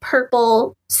a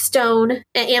purple stone,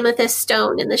 an amethyst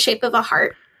stone in the shape of a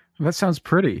heart. That sounds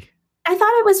pretty. I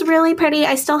thought it was really pretty.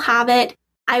 I still have it.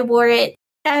 I wore it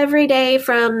every day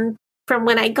from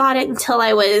when I got it until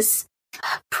I was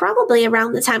probably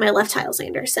around the time I left Hyles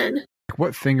Anderson.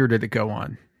 What finger did it go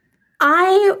on?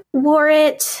 I wore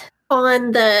it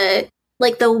on the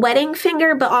wedding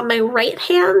finger, but on my right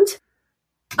hand.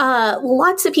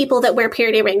 Lots of people that wear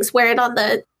purity rings wear it on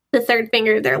the third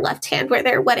finger of their left hand, where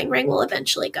their wedding ring will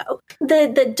eventually go.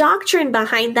 The doctrine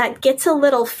behind that gets a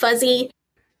little fuzzy.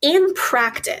 In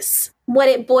practice, what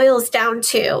it boils down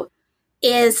to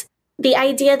is the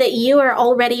idea that you are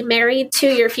already married to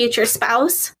your future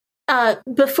spouse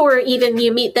before even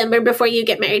you meet them or before you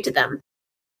get married to them.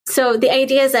 So the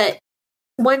idea is that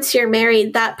once you're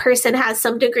married, that person has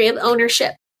some degree of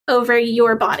ownership over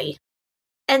your body.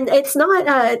 And it's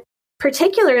not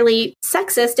particularly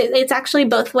sexist. It's actually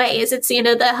both ways. It's,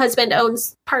 the husband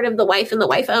owns part of the wife and the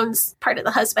wife owns part of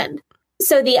the husband.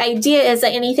 So the idea is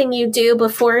that anything you do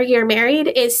before you're married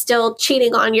is still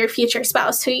cheating on your future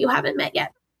spouse who you haven't met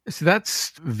yet. So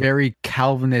that's very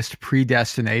Calvinist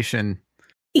predestination.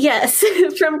 Yes,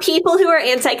 from people who are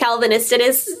anti-Calvinist, it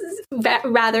is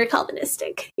rather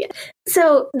Calvinistic. Yeah.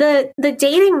 So the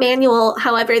dating manual,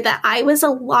 however, that I was a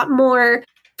lot more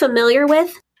familiar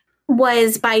with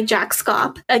was by Jack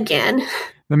Schaap again.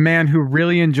 The man who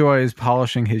really enjoys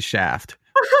polishing his shaft.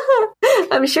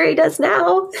 I'm sure he does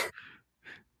now.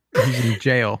 He's in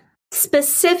jail.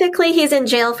 Specifically, he's in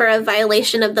jail for a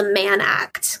violation of the Mann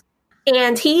Act.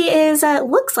 And he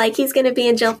looks like he's going to be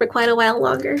in jail for quite a while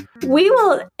longer. We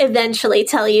will eventually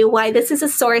tell you why this is a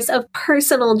source of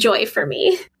personal joy for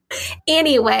me.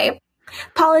 Anyway,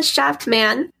 polished shaft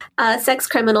man, sex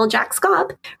criminal Jack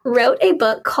Schaap, wrote a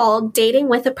book called Dating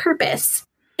with a Purpose.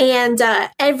 And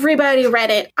everybody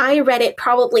read it. I read it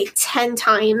probably 10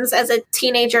 times as a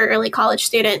teenager, early college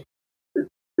student.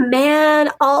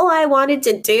 Man, all I wanted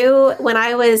to do when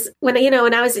I was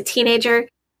a teenager,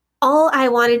 all I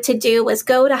wanted to do was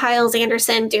go to Hyles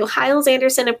Anderson, do Hyles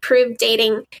Anderson approved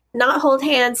dating, not hold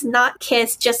hands, not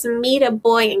kiss, just meet a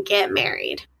boy and get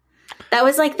married. That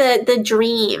was like the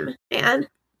dream, man.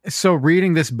 So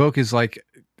reading this book is like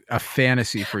a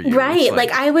fantasy for you. Right.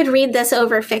 Like I would read this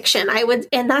over fiction.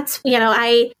 And that's,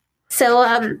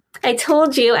 I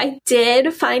told you I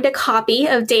did find a copy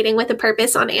of Dating with a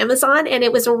Purpose on Amazon, and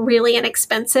it was really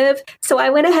inexpensive. So I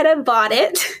went ahead and bought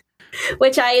it,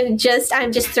 which I'm just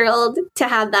thrilled to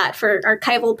have that for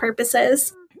archival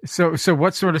purposes. So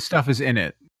what sort of stuff is in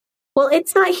it? Well,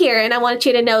 it's not here, and I want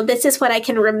you to know this is what I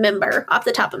can remember off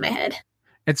the top of my head.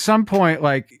 At some point,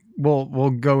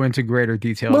 we'll go into greater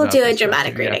detail. We'll do a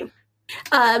dramatic reading.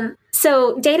 Yeah.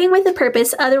 So Dating with a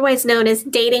Purpose, otherwise known as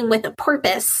Dating with a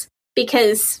Porpoise,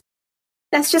 because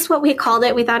that's just what we called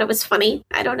it. We thought it was funny.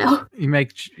 I don't know. You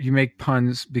make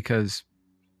puns because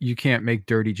you can't make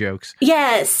dirty jokes.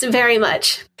 Yes, very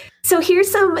much. So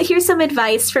here's some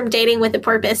advice from Dating with a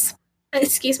Purpose.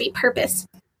 Purpose.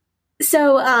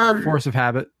 So force of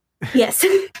habit. Yes.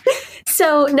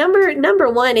 So number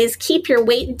one is keep your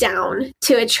weight down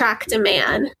to attract a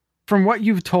man. from what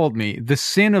you've told me, the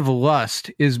sin of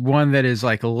lust is one that is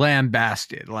like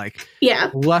lambasted. Like,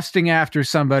 lusting after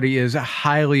somebody is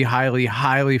highly, highly,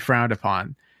 highly frowned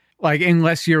upon. Like,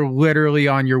 unless you're literally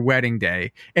on your wedding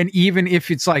day. And even if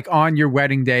it's like on your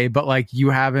wedding day, but like you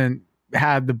haven't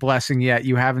had the blessing yet,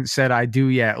 you haven't said I do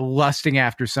yet, lusting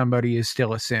after somebody is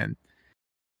still a sin.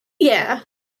 Yeah.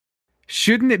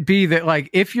 Shouldn't it be that, like,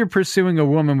 if you're pursuing a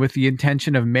woman with the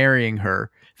intention of marrying her,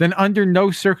 then under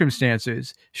no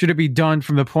circumstances should it be done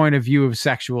from the point of view of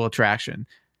sexual attraction?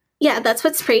 Yeah, that's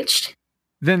what's preached.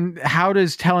 Then how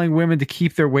does telling women to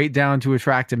keep their weight down to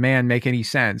attract a man make any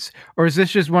sense? Or is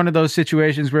this just one of those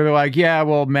situations where they're like, yeah,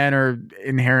 well, men are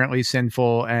inherently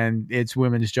sinful and it's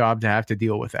women's job to have to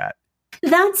deal with that?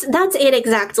 That's it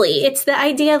exactly. It's the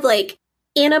idea of like,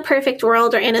 in a perfect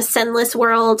world or in a sinless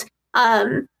world,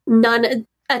 none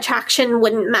attraction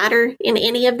wouldn't matter in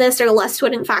any of this, or lust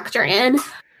wouldn't factor in.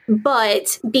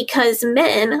 But because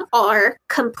men are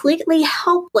completely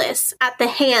helpless at the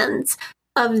hands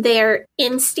of their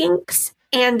instincts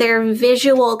and their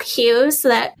visual cues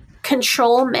that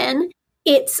control men,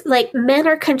 it's like men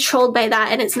are controlled by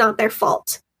that, and it's not their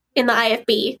fault in the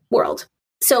IFB world.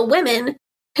 So women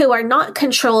who are not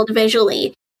controlled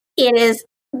visually, it is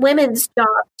women's job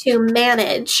to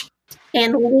manage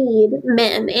and lead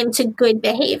men into good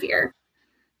behavior.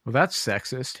 Well, that's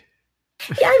sexist.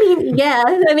 Yeah,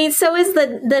 I mean, so is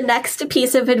the next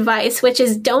piece of advice, which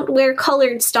is don't wear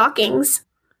colored stockings.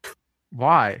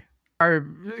 Why? Are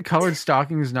colored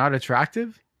stockings not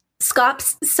attractive?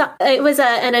 It was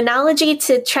an analogy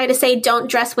to try to say don't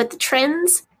dress with the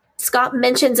trends. Scott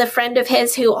mentions a friend of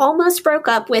his who almost broke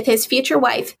up with his future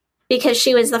wife because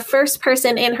she was the first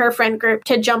person in her friend group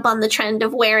to jump on the trend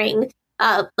of wearing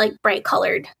like bright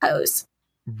colored hose.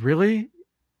 Really?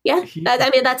 Yeah.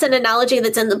 I mean, that's an analogy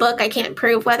that's in the book. I can't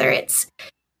prove whether it's,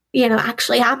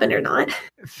 actually happened or not.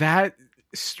 That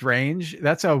strange.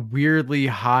 That's a weirdly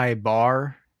high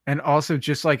bar, and also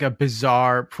just like a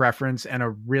bizarre preference and a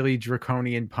really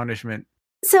draconian punishment.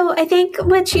 So I think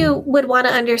what you would want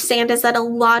to understand is that a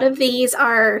lot of these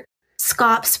are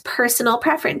Scott's personal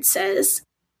preferences,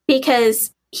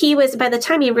 because he was, by the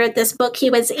time he wrote this book,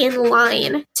 he was in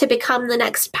line to become the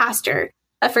next pastor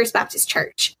of First Baptist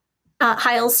Church.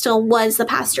 Hyles still was the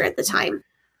pastor at the time,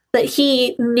 but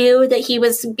he knew that he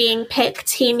was being picked.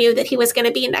 He knew that he was going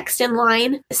to be next in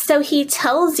line. So he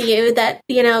tells you that,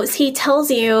 wear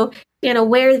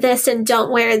this and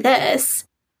don't wear this.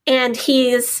 And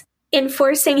he's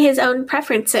enforcing his own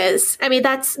preferences. I mean,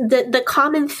 that's the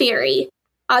common theory.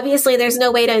 Obviously, there's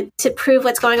no way to prove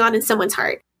what's going on in someone's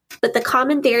heart. But the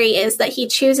common theory is that he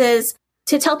chooses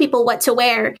to tell people what to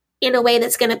wear in a way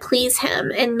that's going to please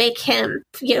him and make him,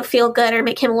 feel good, or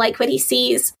make him like what he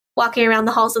sees walking around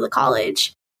the halls of the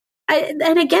college.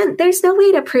 And again, there's no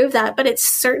way to prove that, but it's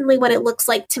certainly what it looks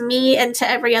like to me and to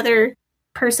every other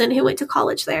person who went to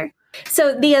college there.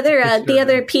 So the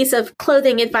other piece of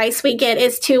clothing advice we get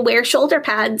is to wear shoulder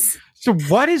pads. So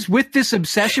what is with this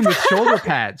obsession with shoulder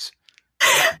pads?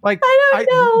 Like, I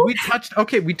don't know.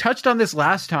 We touched on this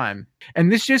last time,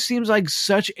 and this just seems like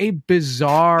such a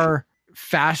bizarre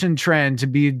fashion trend to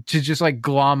just like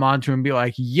glom onto and be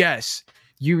like, yes,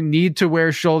 you need to wear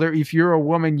if you're a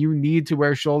woman, you need to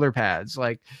wear shoulder pads.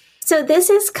 Like, so this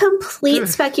is complete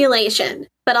speculation,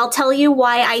 but I'll tell you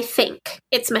why I think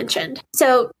it's mentioned.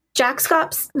 So Jack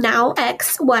Scott's now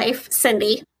ex-wife,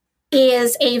 Cindy,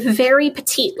 is a very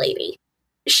petite lady.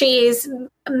 She's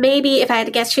maybe, if I had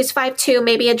to guess, she's 5'2",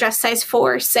 maybe a dress size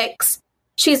 4, 6.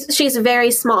 She's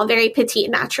very small, very petite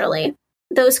naturally.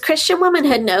 Those Christian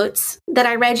womanhood notes that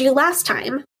I read you last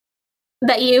time,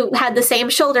 that you had the same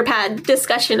shoulder pad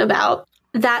discussion about,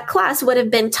 that class would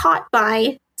have been taught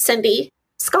by Cindy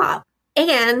Scott.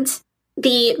 And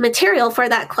the material for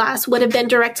that class would have been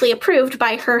directly approved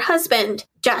by her husband,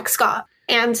 Jack Scott.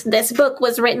 And this book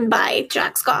was written by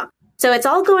Jack Scott. So it's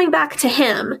all going back to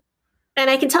him. And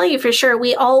I can tell you for sure,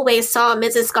 we always saw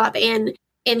Mrs. Scott in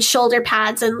shoulder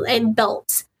pads and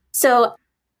belts. So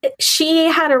she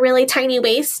had a really tiny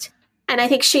waist. And I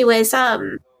think she was, I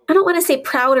don't want to say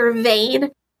proud or vain,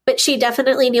 but she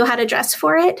definitely knew how to dress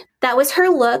for it. That was her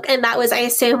look. And that was, I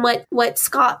assume, what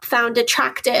Scott found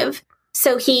attractive.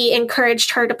 So he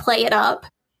encouraged her to play it up.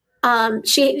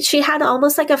 She had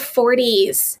almost like a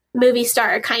 40s movie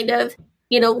star kind of,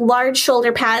 large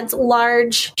shoulder pads,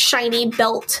 large shiny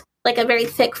belt, like a very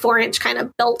thick 4-inch kind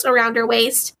of belt around her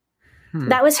waist.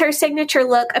 That was her signature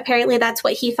look. Apparently that's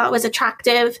what he thought was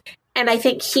attractive. And I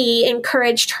think he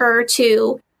encouraged her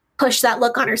to push that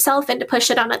look on herself and to push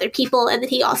it on other people. And that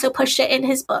he also pushed it in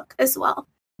his book as well.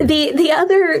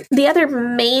 The other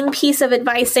main piece of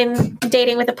advice in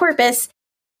Dating with a Porpoise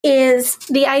is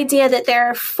the idea that there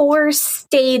are 4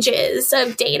 stages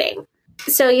of dating.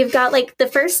 So you've got like the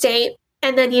first date,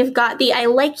 and then you've got the I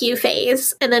like you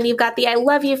phase, and then you've got the I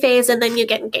love you phase, and then you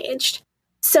get engaged.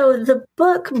 So the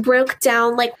book broke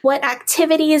down like what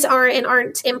activities are and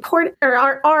aren't important, or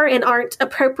are and aren't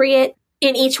appropriate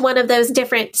in each one of those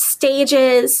different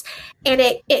stages. And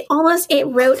it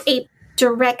wrote a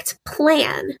direct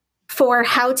plan for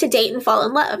how to date and fall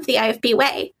in love, the IFB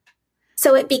way.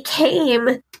 So it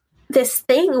became this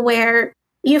thing where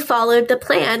you followed the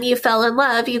plan, you fell in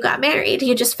love, you got married,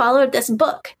 you just followed this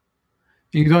book.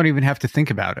 You don't even have to think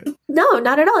about it. No,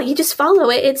 not at all. You just follow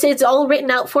it. It's all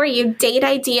written out for you. Date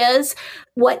ideas,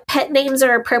 what pet names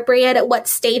are appropriate at what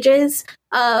stages,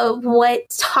 what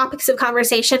topics of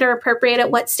conversation are appropriate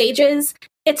at what stages.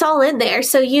 It's all in there.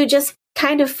 So you just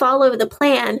kind of follow the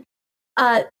plan.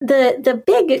 The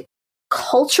big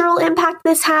cultural impact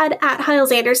this had at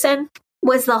Hyles-Anderson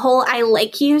was the whole I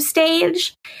like you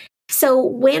stage. So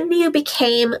when you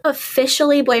became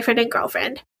officially boyfriend and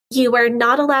girlfriend, you were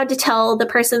not allowed to tell the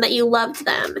person that you loved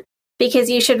them, because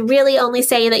you should really only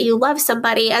say that you love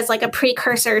somebody as like a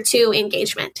precursor to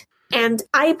engagement. And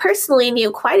I personally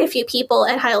knew quite a few people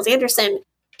at Hyles-Anderson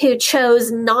who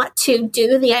chose not to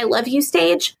do the I love you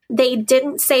stage. They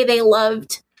didn't say they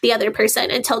loved the other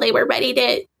person until they were ready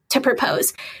to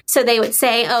propose. So they would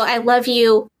say, oh, I love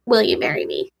you. Will you marry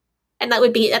me? And that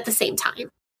would be at the same time.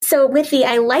 So with the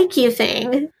I like you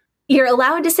thing, you're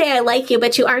allowed to say I like you,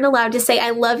 but you aren't allowed to say I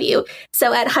love you.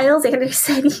 So at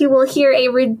Hyles-Anderson, you will hear a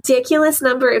ridiculous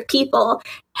number of people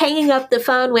hanging up the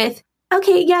phone with,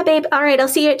 okay, yeah, babe, all right, I'll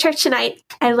see you at church tonight.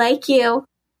 I like you.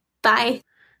 Bye.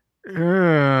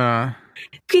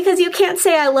 Because you can't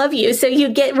say I love you, so you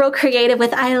get real creative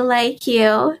with I like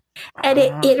you. And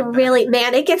it really,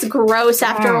 man, it gets gross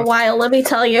after a while, let me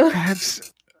tell you.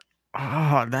 That's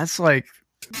like...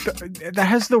 That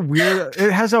has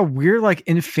it has a weird like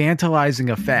infantilizing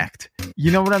effect.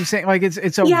 You know what I'm saying? Like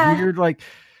it's a weird like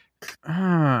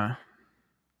I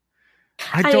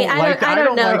don't like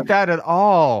that at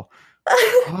all.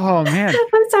 Oh man.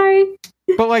 I'm sorry.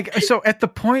 But like, so at the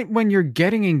point when you're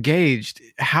getting engaged,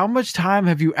 how much time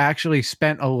have you actually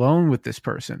spent alone with this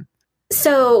person?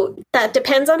 So that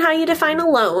depends on how you define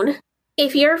alone.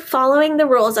 If you're following the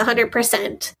rules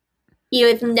 100%, you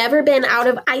have never been out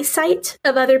of eyesight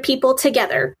of other people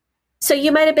together. So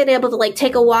you might have been able to like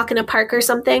take a walk in a park or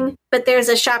something, but there's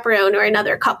a chaperone or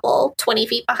another couple 20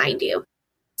 feet behind you.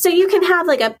 So you can have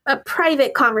like a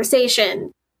private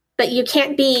conversation, but you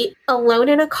can't be alone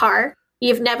in a car.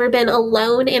 You've never been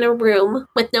alone in a room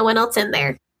with no one else in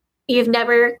there. You've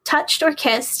never touched or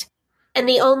kissed. And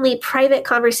the only private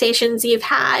conversations you've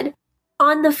had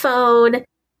on the phone,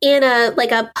 in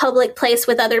a public place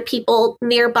with other people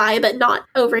nearby, but not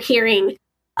overhearing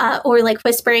or like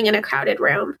whispering in a crowded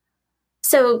room.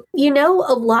 So you know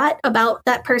a lot about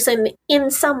that person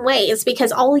in some ways,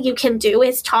 because all you can do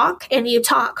is talk, and you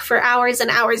talk for hours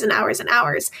and hours and hours and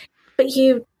hours. But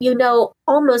you know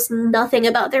almost nothing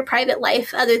about their private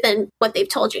life other than what they've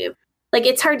told you. Like,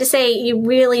 it's hard to say you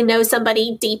really know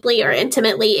somebody deeply or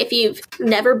intimately if you've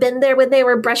never been there when they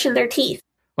were brushing their teeth.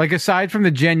 Like, aside from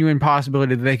the genuine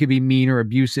possibility that they could be mean or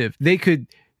abusive, they could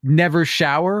never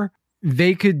shower.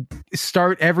 They could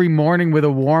start every morning with a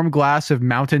warm glass of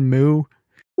Mountain Moo.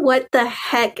 What the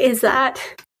heck is that?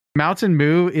 Mountain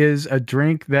Moo is a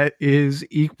drink that is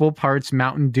equal parts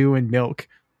Mountain Dew and milk.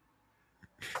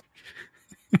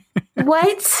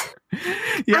 What?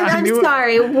 Yeah, I'm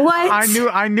sorry. What?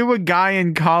 I knew a guy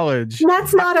in college.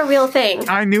 That's not a real thing.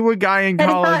 I knew a guy in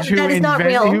college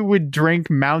who would drink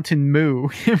Mountain Moo.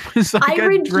 It was like I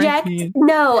reject.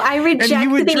 And he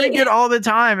would drink it all the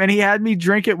time. And he had me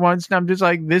drink it once, and I'm just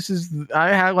like, I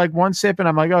had like one sip, and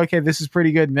I'm like, okay, this is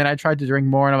pretty good. And then I tried to drink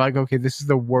more, and I'm like, okay, this is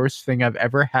the worst thing I've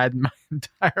ever had in my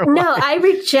entire life. No, I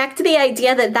reject the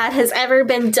idea that has ever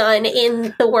been done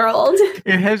in the world.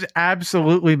 It has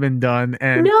absolutely been done,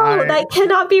 and that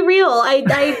cannot be real.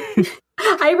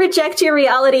 I reject your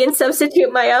reality and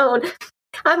substitute my own.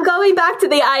 I'm going back to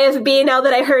the IFB now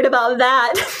that I heard about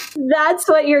that. That's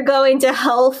what you're going to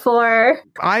hell for.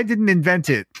 I didn't invent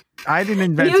it.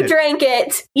 You drank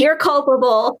it. You're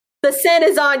culpable. The sin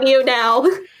is on you now.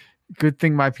 Good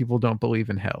thing my people don't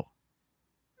believe in hell.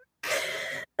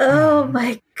 Oh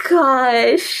my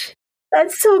gosh.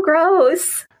 That's so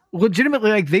gross.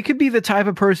 Legitimately, like, they could be the type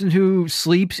of person who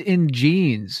sleeps in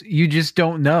jeans. You just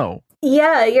don't know.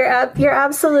 Yeah, you're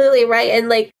absolutely right. And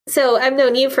like, so I've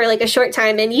known you for like a short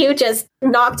time, and you just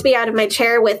knocked me out of my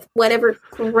chair with whatever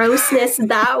grossness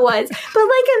that was. But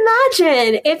like,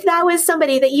 imagine if that was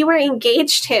somebody that you were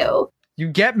engaged to. You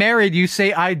get married, you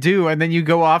say "I do," and then you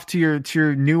go off to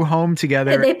your new home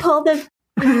together. And they pull the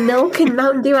milk and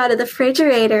Mountain Dew out of the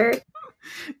refrigerator.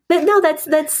 But no, that's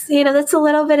that's a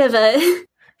little bit of a.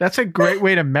 That's a great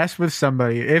way to mess with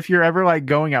somebody. If you're ever like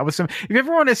going out with some, if you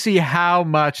ever want to see how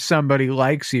much somebody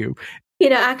likes you.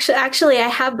 Actually, I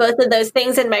have both of those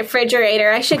things in my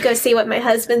refrigerator. I should go see what my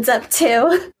husband's up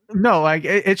to. No, like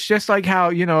it's just like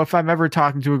how, if I'm ever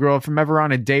talking to a girl, if I'm ever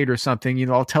on a date or something,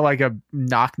 I'll tell like a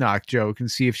knock knock joke and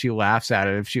see if she laughs at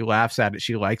it. If she laughs at it,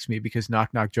 she likes me, because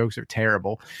knock knock jokes are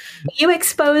terrible. You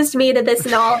exposed me to this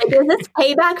knowledge. Is this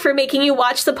payback for making you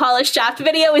watch the Polished Shaft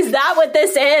video? Is that what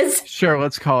this is? Sure,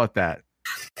 let's call it that.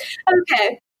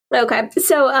 Okay.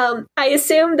 So I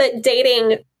assume that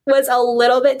dating was a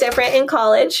little bit different in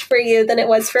college for you than it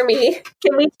was for me.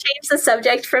 Can we change the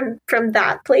subject from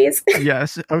that, please?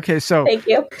 Yes. Okay. So thank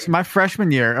you. It's my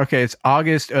freshman year. Okay. It's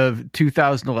August of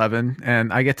 2011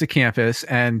 and I get to campus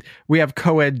and we have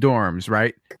co-ed dorms,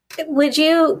 right? Would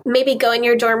you maybe go in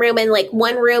your dorm room and like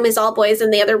one room is all boys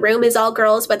and the other room is all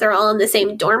girls, but they're all on the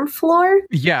same dorm floor?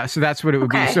 Yeah. So that's what it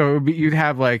would be. So you'd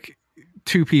have like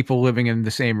two people living in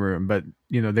the same room, but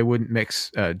they wouldn't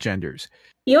mix genders.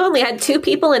 You only had two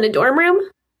people in a dorm room?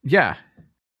 Yeah.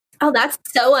 Oh, that's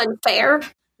so unfair.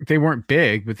 They weren't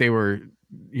big, but they were,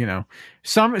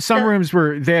 some rooms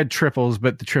they had triples,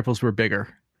 but the triples were bigger.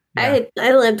 Yeah.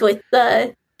 I lived with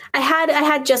I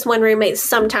had just one roommate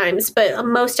sometimes, but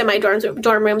most of my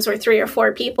dorm rooms were 3 or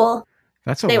 4 people.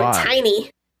 That's a lot. They were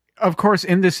tiny. Of course,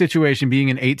 in this situation,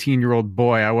 being an 18-year-old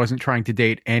boy, I wasn't trying to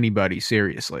date anybody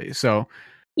seriously. So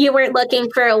you weren't looking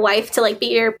for a wife to like be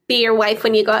your wife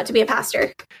when you go out to be a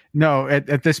pastor. No,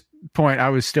 at this point, I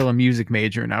was still a music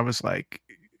major, and I was like,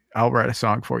 "I'll write a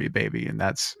song for you, baby," and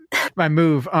that's my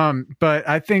move. But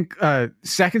I think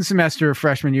second semester of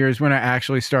freshman year is when I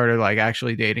actually started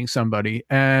actually dating somebody,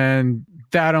 and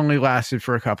that only lasted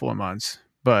for a couple of months.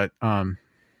 But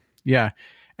yeah,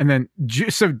 and then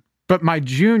But my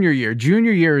junior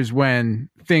year is when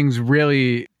things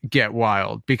really get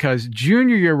wild, because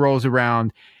junior year rolls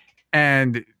around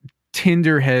and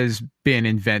Tinder has been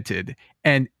invented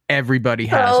and everybody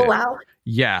has it. Oh, wow.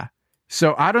 Yeah.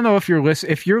 So I don't know if you're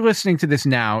listening to this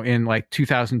now in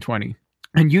 2020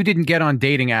 and you didn't get on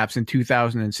dating apps in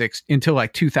 2006 until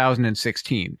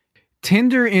 2016.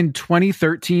 Tinder in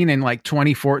 2013 and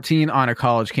 2014 on a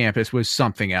college campus was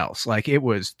something else. It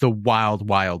was the wild,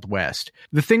 wild west.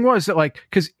 The thing was that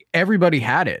because everybody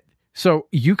had it. So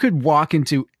you could walk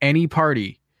into any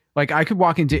party. You could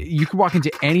walk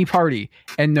into any party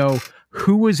and know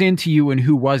who was into you and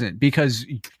who wasn't, because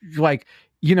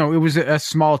it was a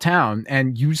small town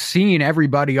and you've seen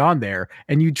everybody on there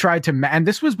and you tried to, and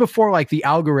this was before the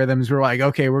algorithms were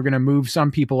okay, we're going to move some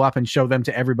people up and show them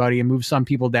to everybody and move some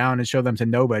people down and show them to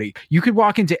nobody. You could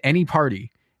walk into any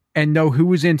party and know who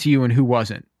was into you and who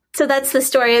wasn't. So that's the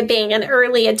story of being an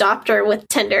early adopter with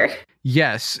Tinder.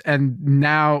 Yes. And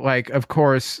now, of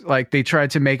course, they tried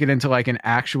to make it into an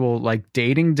actual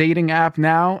dating app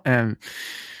now. And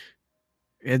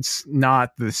it's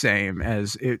not the same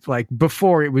as it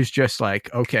before. It was just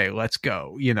okay, let's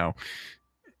go,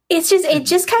 It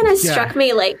just kind of struck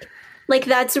me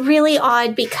that's really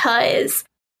odd, because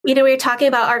we were talking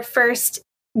about our first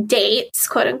dates,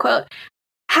 quote unquote,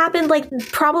 happened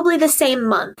probably the same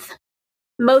month,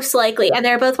 most likely, and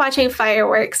they're both watching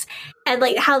fireworks, and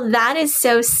how that is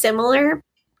so similar.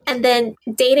 And then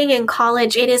dating in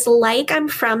college, it is I'm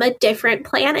from a different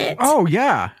planet. Oh,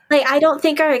 yeah. I don't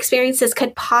think our experiences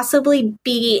could possibly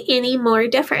be any more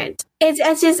different.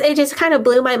 It just kind of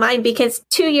blew my mind, because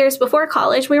 2 years before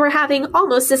college, we were having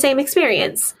almost the same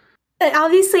experience.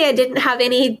 Obviously, I didn't have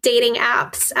any dating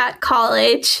apps at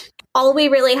college. All we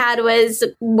really had was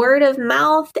word of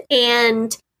mouth,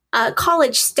 and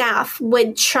college staff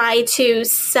would try to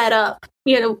set up,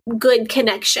 good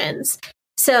connections.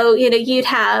 So, you'd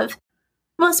have,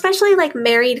 especially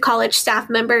married college staff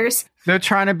members. They're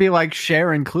trying to be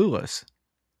Cher and Clueless.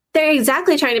 They're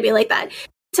exactly trying to be like that.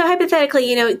 So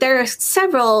hypothetically, there are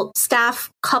several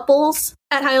staff couples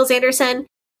at Hyles-Anderson.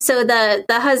 So the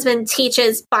husband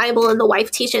teaches Bible and the wife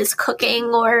teaches cooking,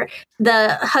 or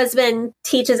the husband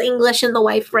teaches English and the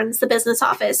wife runs the business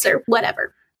office, or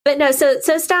whatever. But no, so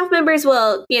staff members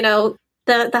will,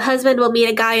 the husband will meet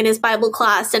a guy in his Bible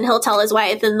class and he'll tell his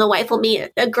wife, and the wife will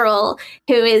meet a girl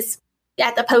who is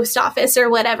at the post office or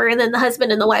whatever. And then the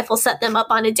husband and the wife will set them up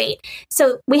on a date.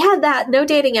 So we had that, no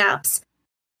dating apps.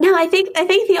 No, I think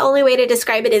the only way to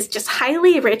describe it is just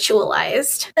highly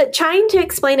ritualized. Trying to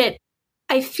explain it,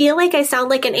 I feel like I sound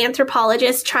like an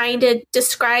anthropologist trying to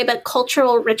describe a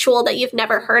cultural ritual that you've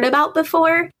never heard about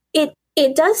before. It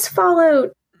does follow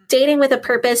dating with a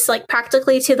purpose, like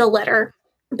practically to the letter,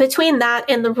 between that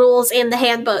and the rules in the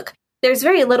handbook, there's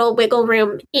very little wiggle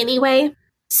room anyway.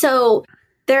 So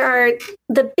there are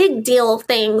the big deal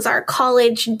things are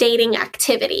college dating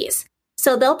activities.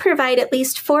 So they'll provide at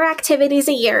least 4 activities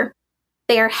a year.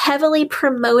 They are heavily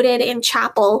promoted in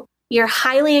chapel. You're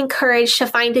highly encouraged to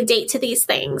find a date to these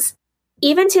things,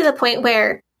 even to the point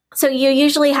where, so you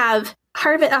usually have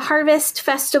a harvest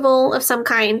festival of some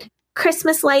kind,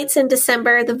 Christmas lights in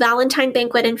December, the Valentine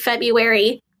banquet in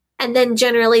February, and then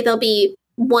generally there'll be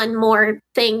one more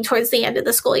thing towards the end of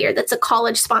the school year that's a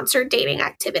college-sponsored dating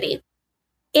activity.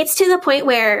 It's to the point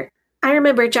where, I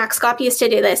remember Jack Scopp used to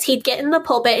do this. He'd get in the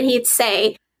pulpit and he'd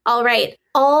say, all right,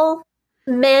 all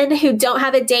men who don't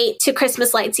have a date to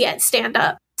Christmas lights yet, stand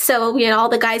up. So, all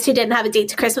the guys who didn't have a date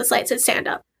to Christmas lights would stand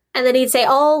up. And then he'd say,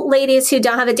 all ladies who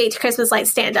don't have a date to Christmas lights,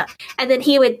 stand up. And then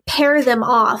he would pair them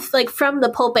off, like from the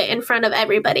pulpit in front of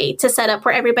everybody to set up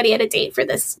where everybody had a date for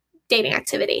this dating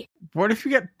activity. What if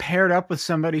you get paired up with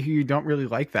somebody who you don't really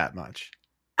like that much?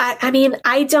 I mean,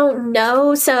 I don't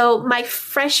know. So my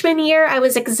freshman year, I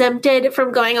was exempted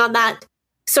from going on that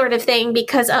sort of thing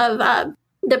because of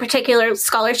the particular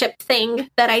scholarship thing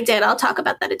that I did. I'll talk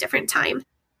about that a different time.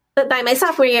 But by my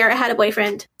sophomore year, I had a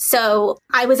boyfriend. So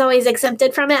I was always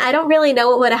exempted from it. I don't really know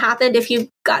what would have happened if you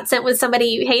got sent with somebody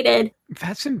you hated.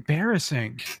 That's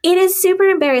embarrassing. It is super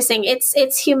embarrassing.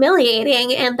 It's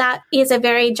humiliating. And that is a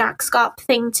very Jack Scopp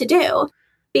thing to do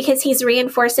because he's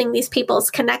reinforcing these people's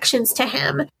connections to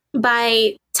him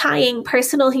by tying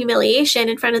personal humiliation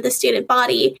in front of the student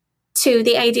body to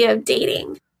the idea of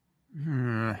dating.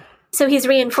 So he's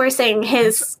reinforcing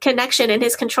his connection and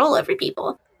his control over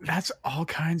people. That's all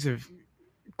kinds of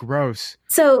gross.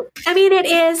 So, I mean, it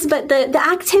is, but the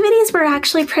activities were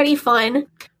actually pretty fun.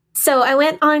 So I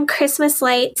went on Christmas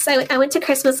lights. I went to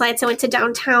Christmas lights. I went to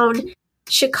downtown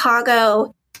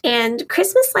Chicago. And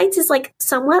Christmas lights is like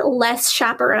somewhat less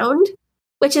chaperoned,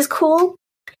 which is cool.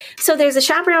 So there's a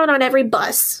chaperone on every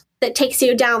bus that takes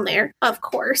you down there, of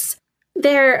course.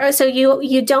 So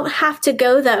you don't have to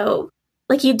go, though.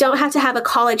 Like, you don't have to have a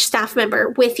college staff member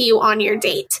with you on your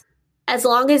date. As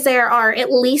long as there are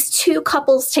at least 2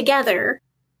 couples together,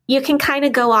 you can kind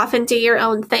of go off and do your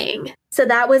own thing. So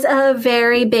that was a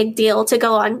very big deal to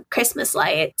go on Christmas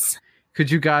lights.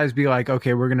 Could you guys be like,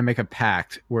 okay, we're going to make a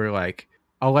pact where, like,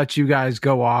 I'll let you guys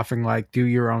go off and, like, do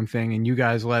your own thing, and you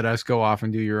guys let us go off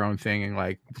and do your own thing and,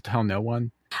 like, tell no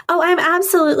one? Oh, I'm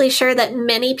absolutely sure that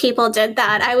many people did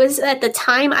that. At the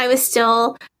time, I was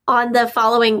still on the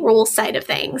following rules side of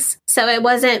things. So it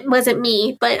wasn't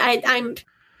me, but I'm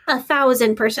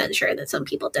 1,000% sure that some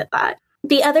people did that.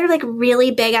 The other like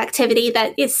really big activity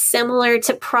that is similar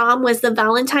to prom was the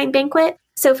Valentine banquet.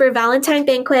 So for Valentine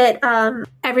banquet,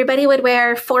 everybody would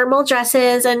wear formal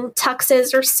dresses and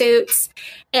tuxes or suits,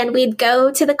 and we'd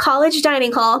go to the college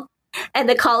dining hall, and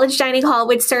the college dining hall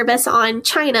would serve us on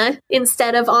china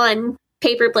instead of on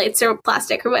paper plates or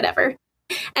plastic or whatever.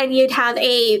 And you'd have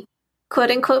a quote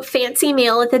unquote fancy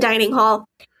meal at the dining hall.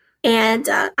 And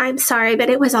I'm sorry, but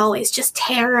it was always just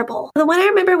terrible. The one I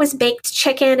remember was baked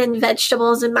chicken and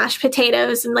vegetables and mashed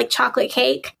potatoes and like chocolate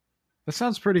cake. That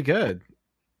sounds pretty good.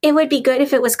 It would be good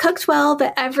if it was cooked well,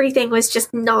 but everything was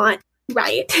just not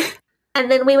right.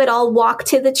 And then we would all walk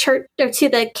to the church or to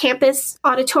the campus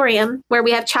auditorium where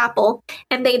we have chapel,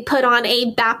 and they'd put on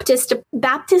a Baptist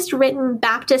written,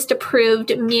 Baptist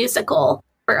approved musical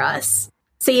for us.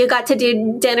 So you got to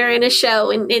do dinner and a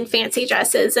show in fancy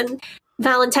dresses, and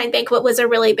Valentine banquet was a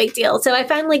really big deal. So I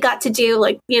finally got to do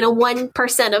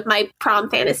 1% of my prom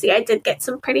fantasy. I did get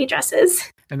some pretty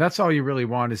dresses. And that's all you really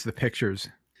want is the pictures.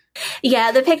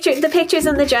 Yeah, the pictures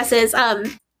and the dresses.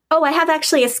 Oh, I have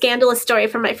actually a scandalous story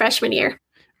from my freshman year.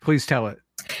 Please tell it.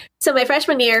 So my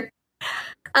freshman year,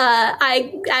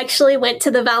 I actually went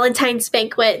to the Valentine's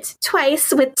banquet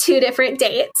twice with 2 different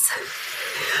dates,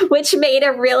 which made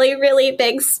a really, really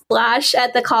big splash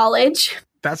at the college.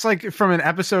 That's like from an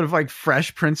episode of like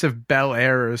Fresh Prince of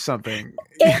Bel-Air or something.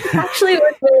 It actually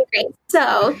was really great.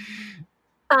 So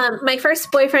my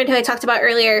first boyfriend who I talked about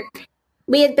earlier,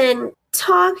 we had been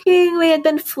talking, we had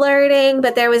been flirting,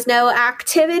 but there was no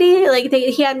activity. Like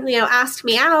he hadn't, asked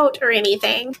me out or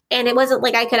anything. And it wasn't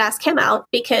like I could ask him out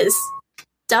because,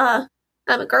 duh,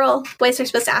 I'm a girl. Boys are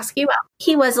supposed to ask you out.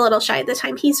 He was a little shy at the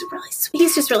time. He's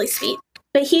just really sweet.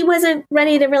 But he wasn't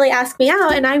ready to really ask me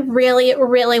out, and I really,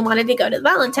 really wanted to go to the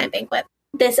Valentine banquet.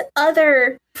 This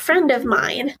other friend of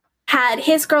mine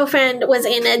his girlfriend was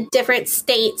in a different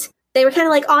state. They were kind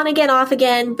of like on again, off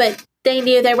again, but they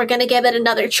knew they were going to give it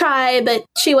another try, but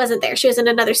she wasn't there. She was in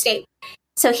another state.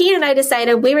 So he and I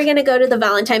decided we were going to go to the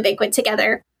Valentine banquet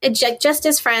together, and just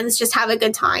as friends, just have a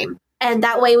good time. And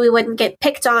that way we wouldn't get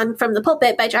picked on from the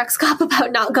pulpit by Jack Scott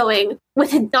about not going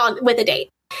with a date.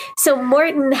 So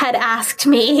Morton had asked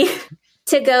me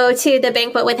to go to the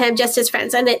banquet with him just as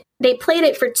friends. And they played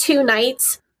it for 2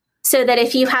 nights so that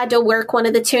if you had to work one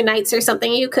of the 2 nights or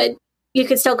something, you could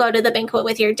still go to the banquet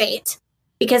with your date.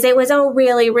 Because it was a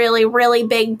really, really, really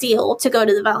big deal to go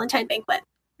to the Valentine banquet.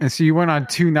 And so you went on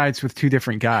 2 nights with 2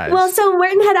 different guys. Well, so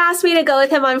Morton had asked me to go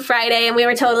with him on Friday, and we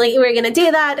were going to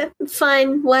do that.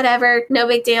 Fun, whatever, no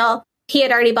big deal. He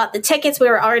had already bought the tickets. We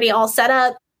were already all set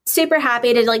up. Super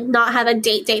happy to not have a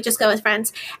date, just go with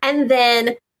friends. And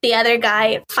then the other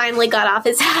guy finally got off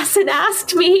his ass and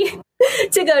asked me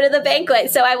to go to the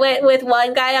banquet. So I went with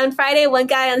one guy on Friday, one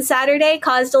guy on Saturday,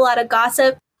 caused a lot of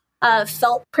gossip,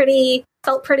 felt pretty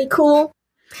cool.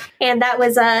 And that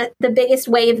was the biggest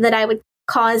wave that I would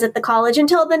cause at the college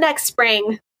until the next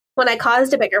spring when I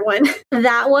caused a bigger one.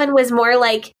 That one was more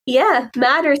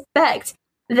mad respect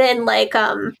than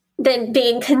than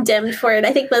being condemned for it.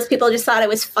 I think most people just thought it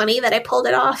was funny that I pulled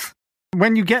it off.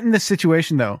 When you get in this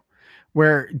situation though,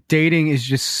 where dating is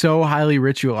just so highly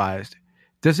ritualized,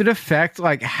 does it affect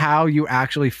how you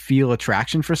actually feel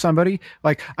attraction for somebody?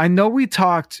 I know we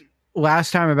talked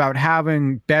last time about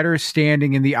having better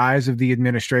standing in the eyes of the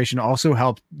administration also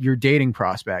helped your dating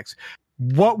prospects.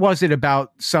 What was it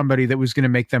about somebody that was going to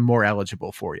make them more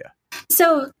eligible for you?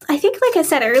 So I think, like I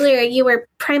said earlier, you were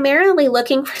primarily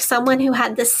looking for someone who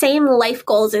had the same life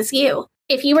goals as you.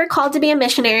 If you were called to be a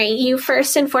missionary, you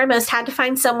first and foremost had to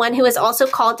find someone who was also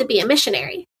called to be a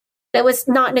missionary. That was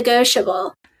not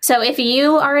negotiable. So if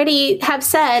you already have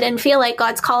said and feel like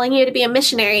God's calling you to be a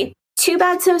missionary, too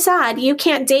bad, so sad. You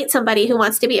can't date somebody who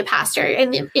wants to be a pastor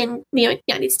in the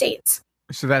United States.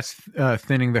 So that's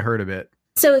thinning the herd a bit.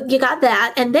 So you got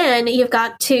that. And then you've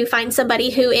got to find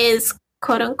somebody who is,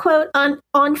 quote unquote,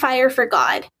 on fire for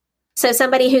God. So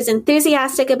somebody who's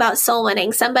enthusiastic about soul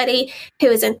winning, somebody who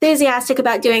is enthusiastic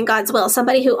about doing God's will,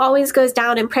 somebody who always goes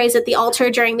down and prays at the altar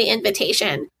during the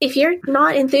invitation. If you're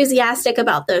not enthusiastic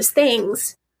about those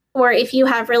things, or if you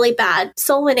have really bad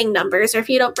soul winning numbers, or if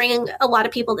you don't bring a lot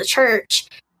of people to church,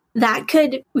 that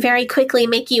could very quickly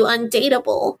make you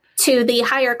undateable to the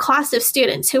higher class of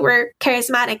students who were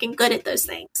charismatic and good at those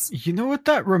things. You know what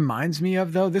that reminds me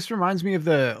of, though? This reminds me of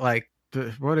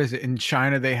what is it? In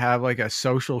China, they have a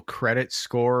social credit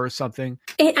score or something.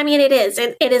 It is.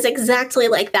 It is exactly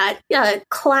like that.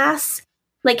 Class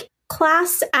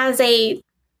as a,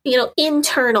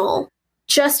 internal,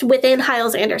 just within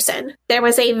Hyles-Anderson, there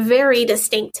was a very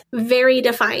distinct, very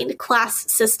defined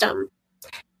class system.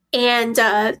 And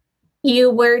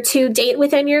you were to date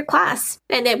within your class.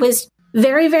 And it was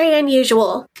very, very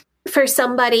unusual for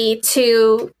somebody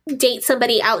to date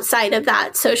somebody outside of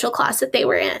that social class that they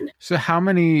were in. So how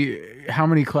many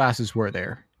classes were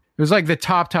there? It was the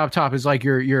top is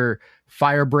your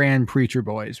firebrand preacher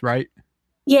boys, right?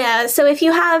 Yeah. So if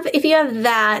you have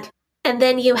that, and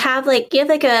then you have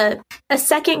a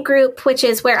second group, which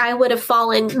is where I would have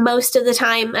fallen most of the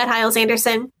time at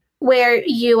Hyles-Anderson, where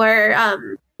you are,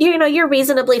 you're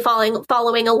reasonably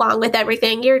following along with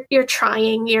everything. You're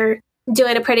trying, you're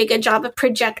doing a pretty good job of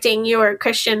projecting your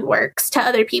Christian works to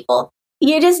other people.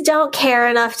 You just don't care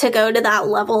enough to go to that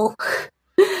level.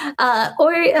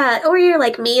 Or you're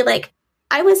like me,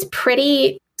 I was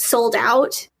pretty sold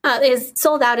out.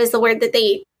 Sold out is the word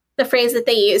the phrase that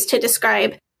they use to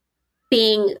describe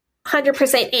being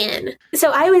 100% in.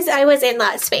 So I was in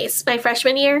that space my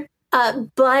freshman year,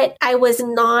 but I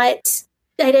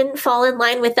didn't fall in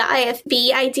line with the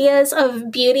IFB ideas of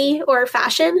beauty or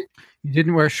fashion. You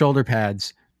didn't wear shoulder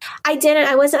pads. I didn't.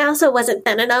 I also wasn't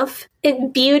thin enough.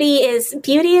 Beauty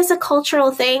is a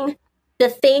cultural thing. The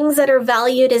things that are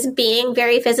valued as being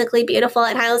very physically beautiful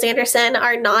at Hyles-Anderson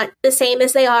are not the same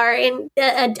as they are in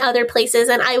other places,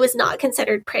 and I was not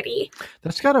considered pretty.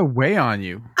 That's got to weigh on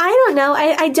you. I don't know.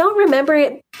 I don't remember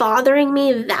it bothering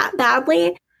me that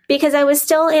badly because I was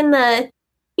still in the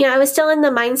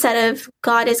mindset of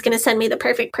God is going to send me the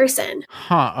perfect person.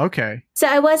 Huh. Okay. So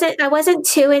I wasn't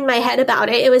too in my head about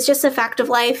it. It was just a fact of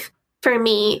life for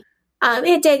me.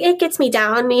 It gets me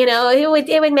down, it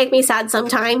would make me sad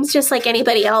sometimes, just like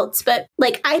anybody else. But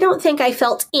I don't think I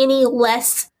felt any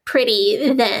less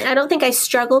pretty then. I don't think I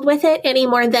struggled with it any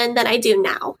more then than I do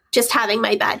now. Just having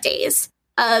my bad days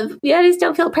of, I just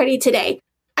don't feel pretty today.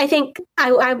 I think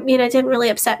it didn't really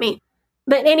upset me.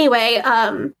 But anyway,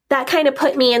 that kind of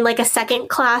put me in a second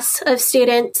class of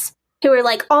students who were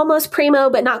almost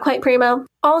primo, but not quite primo.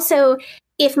 Also,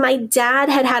 if my dad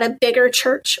had a bigger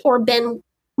church or been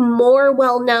more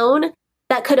well-known,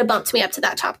 that could have bumped me up to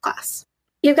that top class.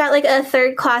 You've got a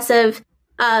third class of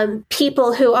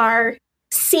people who are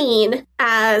seen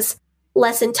as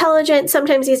less intelligent.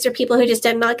 Sometimes these are people who just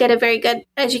did not get a very good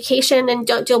education and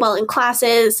don't do well in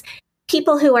classes.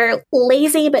 People who are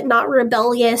lazy but not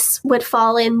rebellious would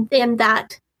fall in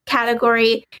that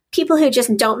category. People who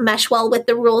just don't mesh well with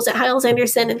the rules at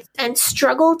Hyles-Anderson and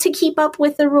struggle to keep up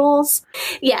with the rules.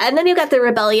 Yeah, and then you've got the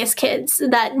rebellious kids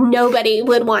that nobody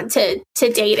would want to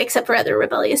date except for other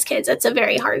rebellious kids. It's a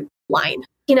very hard line.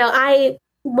 I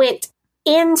went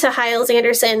into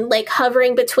Hyles-Anderson like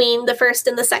hovering between the first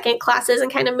and the second classes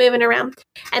and kind of moving around.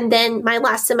 And then my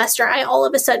last semester, I all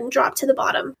of a sudden dropped to the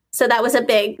bottom. So that was a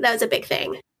big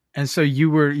thing. And so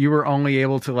you were only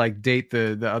able to like date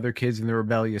the other kids in the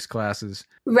rebellious classes.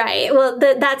 Right. Well,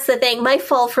 that's the thing. My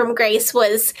fall from grace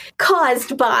was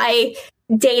caused by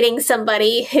dating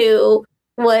somebody who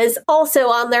was also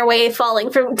on their way falling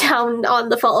from down on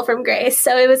the fall from grace.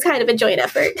 So it was kind of a joint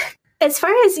effort. As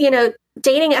far as,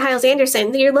 dating at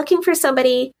Hyles-Anderson, you're looking for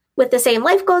somebody with the same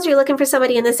life goals. You're looking for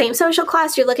somebody in the same social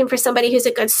class. You're looking for somebody who's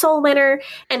a good soul winner.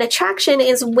 And attraction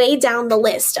is way down the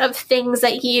list of things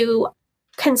that you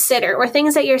consider or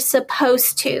things that you're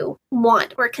supposed to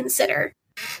want or consider.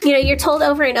 You're told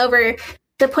over and over,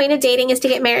 the point of dating is to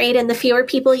get married, and the fewer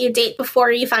people you date before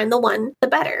you find the one, the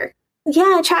better.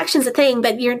 Yeah, attraction's a thing,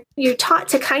 but you're taught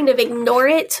to kind of ignore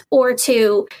it or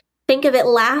to think of it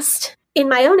last. In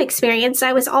my own experience,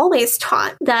 I was always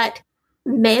taught that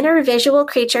men are visual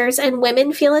creatures and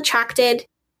women feel attracted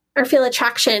or feel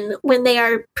attraction when they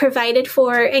are provided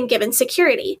for and given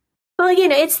security. Well,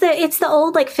 it's the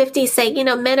old like 50s saying,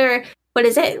 men are, what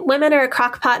is it? Women are a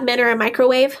crock pot, men are a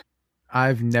microwave.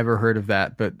 I've never heard of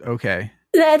that, but okay.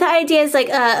 The idea is like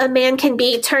a man can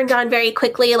be turned on very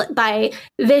quickly by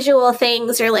visual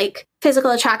things or like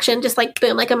physical attraction, just like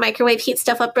boom, like a microwave heats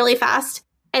stuff up really fast.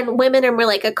 And women are more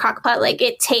like a crock pot. Like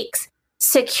it takes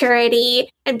security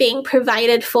and being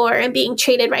provided for and being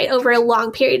treated right over a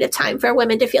long period of time for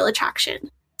women to feel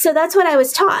attraction. So that's what I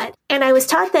was taught. And I was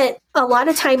taught that a lot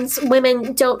of times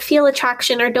women don't feel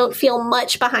attraction or don't feel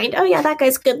much behind, oh yeah, that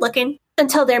guy's good looking,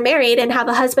 until they're married and have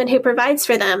a husband who provides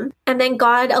for them. And then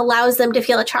God allows them to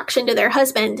feel attraction to their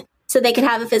husband so they can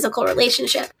have a physical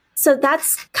relationship. So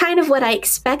that's kind of what I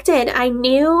expected. I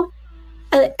knew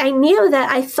that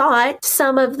I thought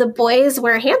some of the boys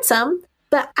were handsome,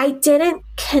 but I didn't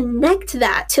connect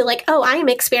that to like, oh, I'm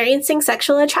experiencing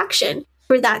sexual attraction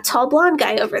for that tall blonde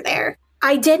guy over there.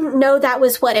 I didn't know that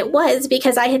was what it was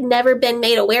because I had never been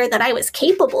made aware that I was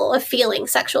capable of feeling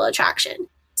sexual attraction.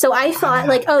 So I thought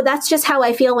like, oh, that's just how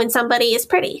I feel when somebody is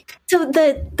pretty. So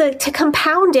to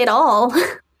compound it all,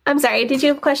 I'm sorry, did you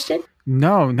have a question?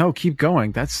 No, keep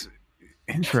going. That's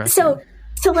interesting.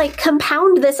 So like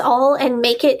compound this all and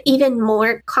make it even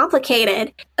more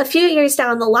complicated. A few years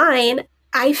down the line,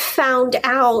 I found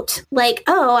out like,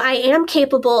 oh, I am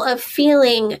capable of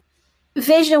feeling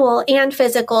visual and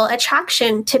physical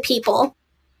attraction to people.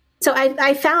 So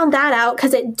I found that out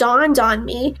because it dawned on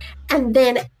me. And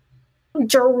then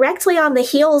directly on the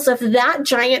heels of that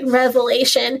giant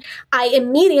revelation, I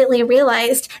immediately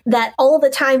realized that all the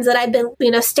times that I've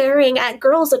been, staring at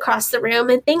girls across the room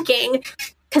and thinking,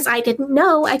 because I didn't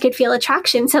know I could feel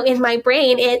attraction. So in my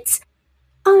brain, it's,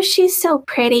 oh, she's so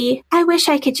pretty. I wish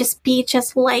I could just be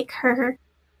just like her.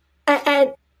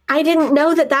 And I didn't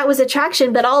know that was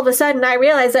attraction, but all of a sudden I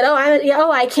realized that,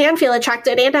 I can feel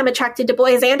attracted, and I'm attracted to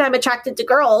boys, and I'm attracted to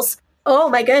girls. Oh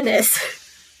my goodness.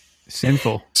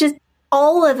 Sinful. Just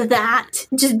all of that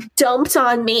just dumped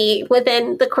on me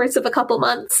within the course of a couple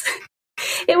months.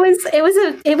 It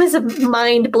was a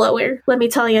mind blower, let me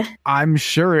tell you. I'm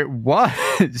sure it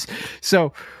was.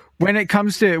 So when it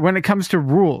comes to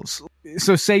rules,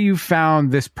 so say you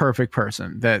found this perfect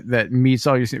person that meets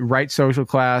all your right social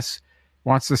class,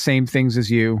 wants the same things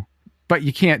as you, but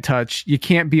you can't touch, you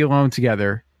can't be alone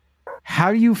together.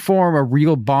 How do you form a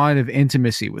real bond of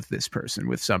intimacy with this person,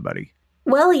 with somebody?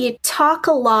 Well, you talk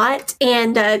a lot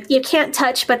and you can't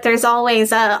touch, but there's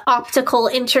always optical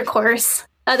intercourse,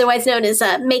 otherwise known as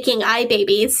making eye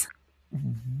babies.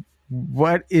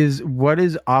 What is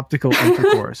optical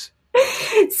intercourse?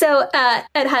 So at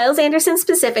Hyles-Anderson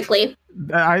specifically,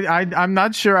 I'm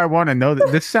not sure I want to know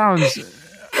that. This sounds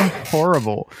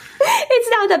horrible. It's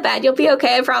not that bad. You'll be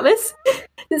okay, I promise.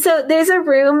 So there's a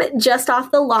room just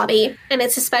off the lobby, and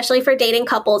it's especially for dating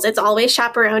couples. It's always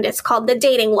chaperoned. It's called the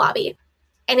dating lobby.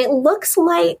 And it looks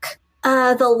like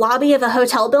the lobby of a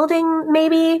hotel building,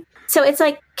 maybe. So it's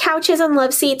like couches and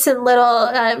love seats and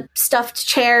little stuffed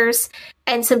chairs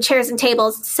and some chairs and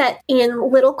tables set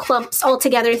in little clumps all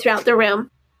together throughout the room.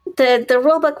 The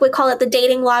rule book would call it the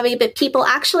dating lobby, but people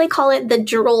actually call it the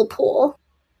drool pool.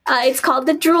 It's called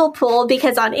the drool pool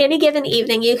because on any given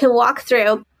evening you can walk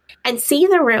through and see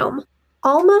the room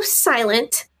almost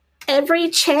silent, Every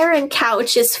chair and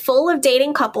couch is full of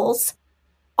dating couples,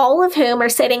 all of whom are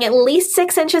sitting at least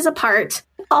 6 inches apart,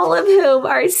 all of whom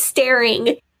are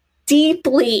staring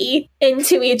deeply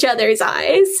into each other's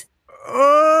eyes.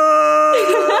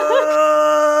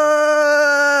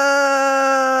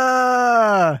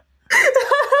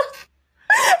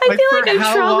 I feel like I'm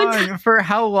traumatized. For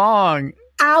how long?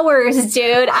 Hours,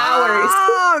 dude. Hours.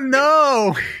 Oh,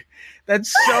 no.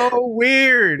 That's so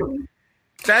weird.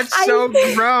 That's so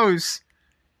gross.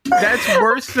 That's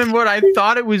worse than what I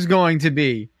thought it was going to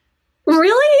be.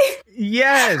 Really?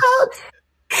 Yes.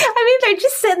 I mean, they're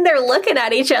just sitting there looking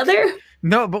at each other.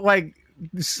 No, but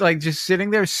just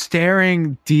sitting there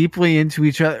staring deeply into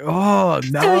each other. Oh,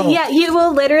 no. So, yeah, you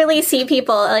will literally see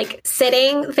people like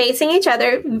sitting, facing each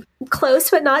other,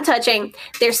 close but not touching.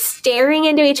 They're staring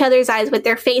into each other's eyes with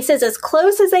their faces as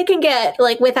close as they can get,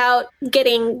 like without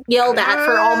getting yelled at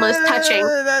for almost touching.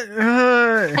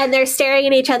 And they're staring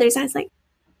in each other's eyes like,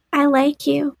 I like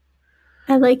you.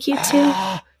 I like you too.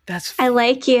 I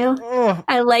like you.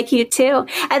 I like you too.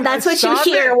 And that's what you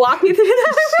hear walking through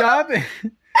the Stop it.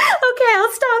 Okay,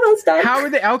 I'll stop. How are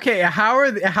they okay? How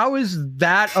is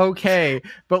that okay?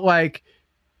 But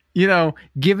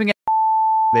giving a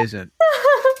isn't.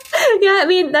 Yeah, I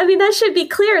mean that should be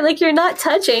clear. Like, you're not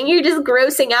touching, you're just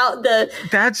grossing out the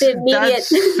immediate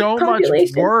that's so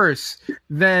population. much worse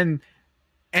than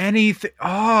anything.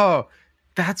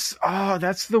 That's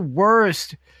the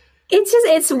worst.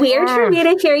 It's weird for me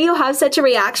to hear you have such a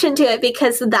reaction to it,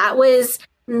 because that was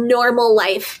normal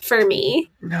life for me.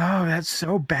 No, that's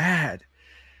so bad.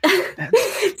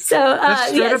 That's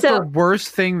the worst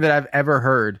thing that I've ever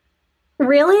heard.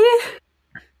 Really?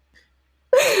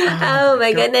 Oh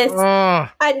my goodness.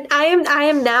 I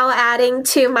am now adding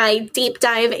to my deep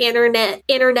dive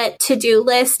internet to-do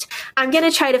list. I'm going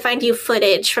to try to find you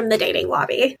footage from the dating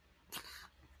lobby.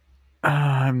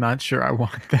 I'm not sure I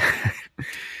want that.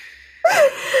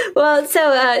 Well,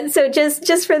 so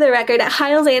just for the record, at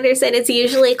Hyles Anderson, it's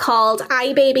usually called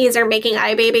iBabies or making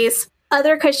iBabies.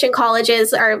 Other Christian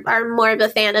colleges are more of a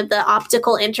fan of the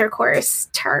optical intercourse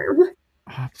term.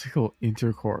 Optical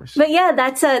intercourse. But yeah,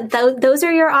 that's those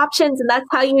are your options, and that's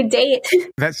how you date.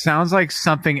 That sounds like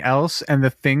something else, and the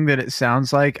thing that it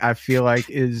sounds like, I feel like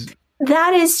is...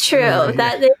 That is true. Yeah.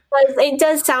 That it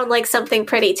does sound like something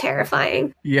pretty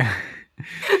terrifying. Yeah.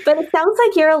 But it sounds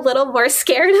like you're a little more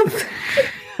scared of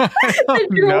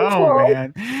no,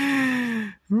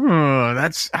 man.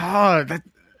 That's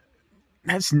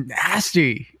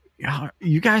nasty.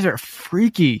 You guys are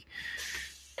freaky.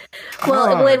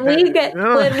 Well, when we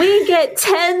get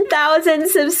 10,000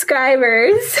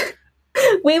 subscribers,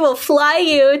 we will fly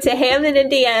you to Hammond,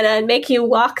 Indiana, and make you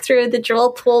walk through the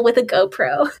drill pool with a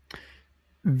GoPro.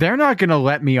 They're not going to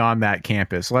let me on that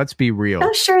campus. Let's be real.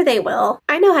 Oh, sure they will.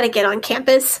 I know how to get on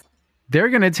campus. They're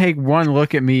going to take one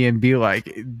look at me and be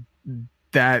like,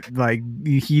 that, like,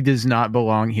 he does not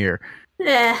belong here.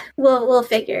 We'll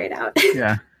figure it out.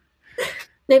 Yeah.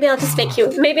 Maybe I'll just make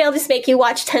you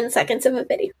watch 10 seconds of a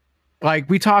video. Like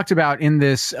we talked about in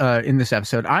this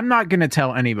episode, I'm not going to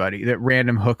tell anybody that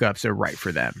random hookups are right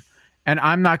for them. And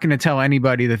I'm not going to tell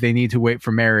anybody that they need to wait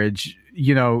for marriage,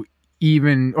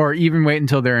 even wait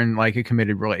until they're in like a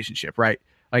committed relationship, right?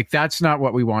 Like that's not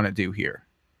what we want to do here.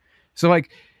 So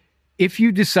like if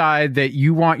you decide that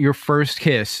you want your first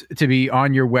kiss to be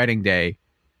on your wedding day,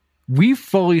 we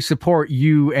fully support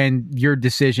you and your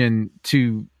decision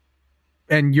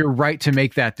and your right to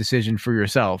make that decision for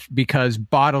yourself, because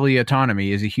bodily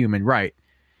autonomy is a human right.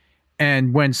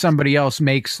 And when somebody else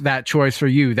makes that choice for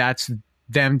you, that's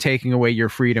them taking away your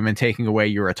freedom and taking away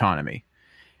your autonomy.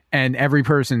 And every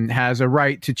person has a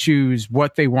right to choose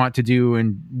what they want to do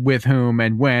and with whom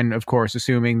and when, of course,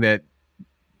 assuming that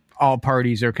all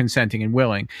parties are consenting and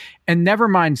willing. And never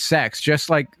mind sex, just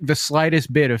like the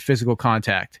slightest bit of physical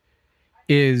contact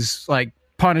is like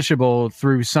punishable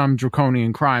through some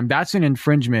draconian crime. That's an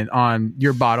infringement on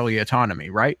your bodily autonomy,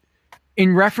 right?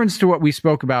 In reference to what we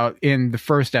spoke about in the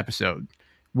first episode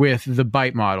with the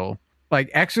bite model, like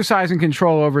exercising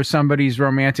control over somebody's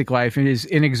romantic life is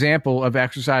an example of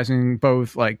exercising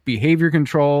both like behavior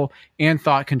control and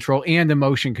thought control and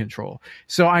emotion control.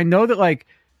 So I know that like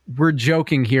we're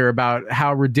joking here about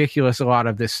how ridiculous a lot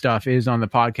of this stuff is on the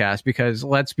podcast, because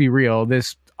let's be real,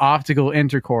 this optical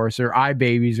intercourse or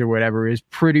iBabies or whatever is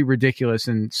pretty ridiculous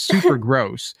and super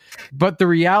gross. But the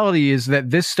reality is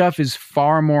that this stuff is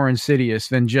far more insidious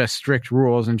than just strict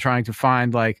rules and trying to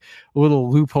find like little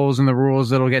loopholes in the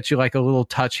rules that'll get you like a little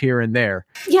touch here and there.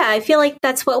 Yeah, I feel like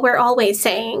that's what we're always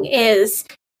saying is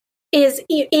if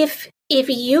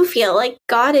you feel like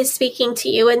God is speaking to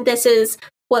you and this is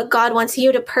what God wants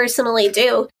you to personally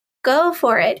do, go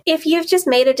for it. If you've just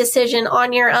made a decision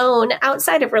on your own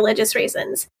outside of religious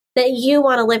reasons that you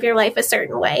want to live your life a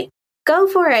certain way, go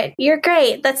for it. You're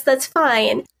great. That's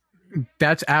fine.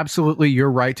 That's absolutely your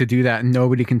right to do that. And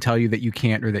nobody can tell you that you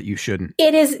can't or that you shouldn't.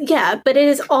 It is, yeah, but it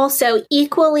is also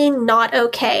equally not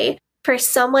okay for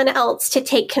someone else to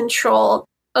take control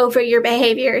over your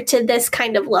behavior to this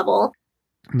kind of level.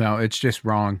 No, it's just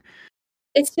wrong.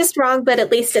 It's just wrong, but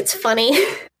at least it's funny.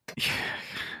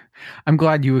 I'm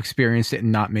glad you experienced it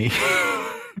and not me.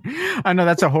 I know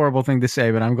that's a horrible thing to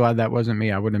say, but I'm glad that wasn't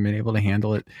me. I wouldn't have been able to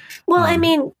handle it. Well, I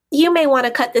mean, you may want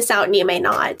to cut this out and you may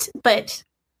not, but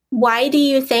why do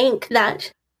you think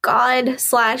that God /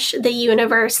 the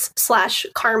universe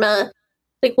 / karma,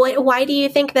 like, why do you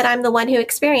think that I'm the one who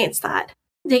experienced that?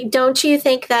 Like, don't you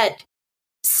think that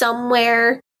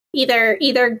somewhere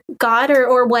either God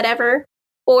or whatever,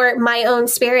 or my own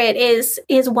spirit is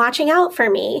watching out for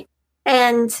me?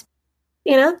 And,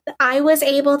 you know, I was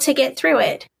able to get through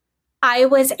it. I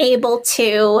was able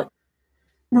to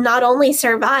not only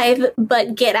survive,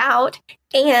 but get out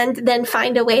and then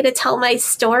find a way to tell my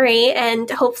story and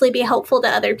hopefully be helpful to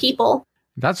other people.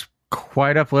 That's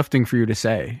quite uplifting for you to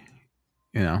say,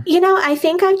 you know? I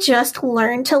think I've just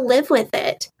learned to live with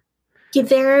it.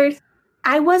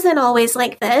 I wasn't always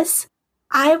like this.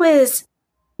 I was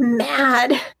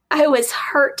mad. I was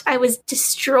hurt. I was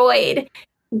destroyed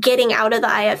getting out of the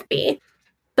IFB.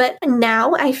 But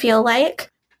now I feel like,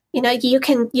 you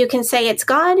can say it's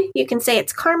God, you can say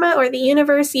it's karma or the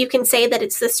universe, you can say that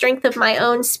it's the strength of my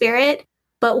own spirit,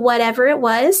 but whatever it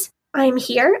was, I'm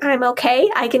here, I'm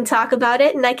okay, I can talk about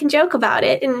it and I can joke about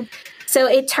it. And so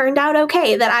it turned out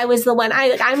okay that I was the one.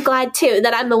 I'm glad too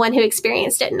that I'm the one who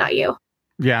experienced it and not you.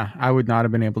 Yeah, I would not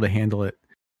have been able to handle it.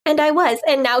 And I was,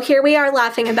 and now here we are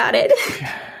laughing about it.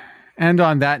 And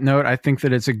on that note, I think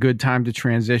that it's a good time to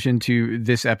transition to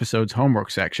this episode's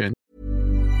homework section.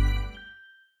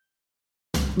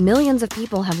 Millions of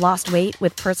people have lost weight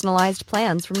with personalized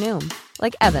plans from Noom.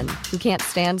 Like Evan, who can't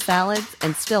stand salads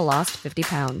and still lost 50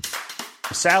 pounds.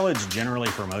 Salads generally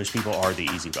for most people are the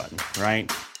easy button,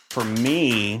 right? For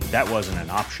me, that wasn't an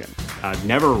option. I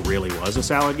never really was a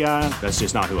salad guy. That's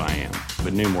just not who I am.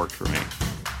 But Noom worked for me.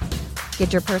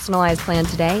 Get your personalized plan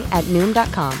today at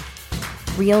Noom.com.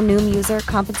 Real Noom user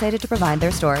compensated to provide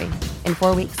their story. In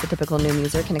 4 weeks, the typical Noom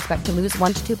user can expect to lose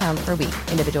 1 to 2 pounds per week.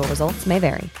 Individual results may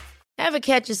vary. Ever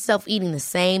catch yourself eating the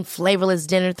same flavorless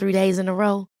dinner 3 days in a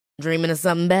row? Dreaming of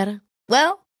something better?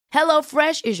 Well,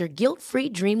 HelloFresh is your guilt-free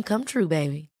dream come true,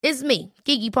 baby. It's me,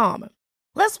 Keke Palmer.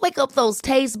 Let's wake up those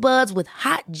taste buds with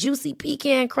hot, juicy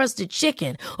pecan-crusted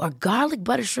chicken or garlic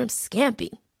butter shrimp scampi.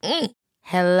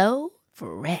 Hello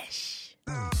Fresh.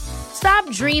 Stop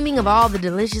dreaming of all the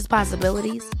delicious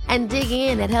possibilities and dig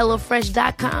in at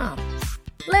HelloFresh.com.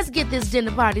 Let's get this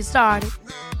dinner party started.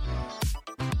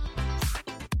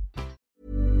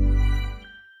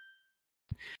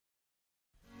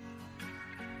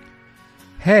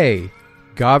 Hey,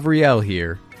 Gavriel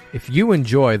here. If you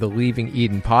enjoy the Leaving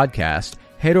Eden podcast,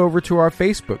 head over to our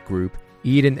Facebook group,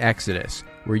 Eden Exodus,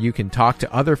 where you can talk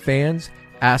to other fans,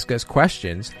 ask us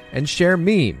questions, and share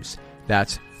memes.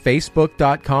 That's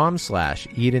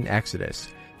facebook.com/Eden Exodus.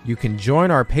 You can join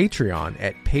our Patreon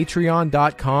at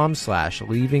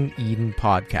patreon.com/Leaving Eden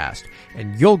podcast,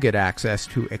 and you'll get access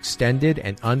to extended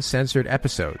and uncensored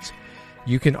episodes.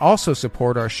 You can also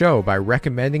support our show by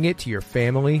recommending it to your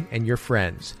family and your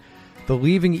friends. The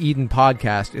Leaving Eden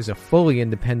podcast is a fully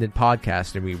independent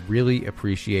podcast, and we really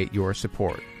appreciate your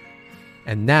support.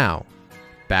 And now,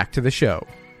 back to the show.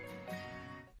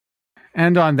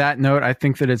 And on that note, I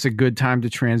think that it's a good time to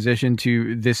transition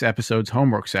to this episode's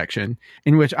homework section,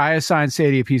 in which I assign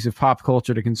Sadie a piece of pop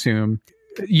culture to consume,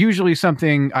 usually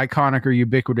something iconic or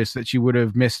ubiquitous that she would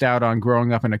have missed out on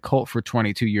growing up in a cult for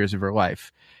 22 years of her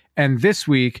life. And this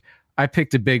week, I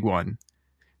picked a big one.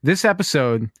 This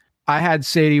episode, I had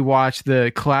Sadie watch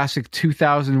the classic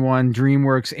 2001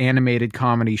 DreamWorks animated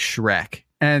comedy Shrek.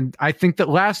 And I think that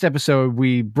last episode,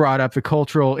 we brought up the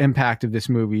cultural impact of this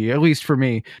movie, at least for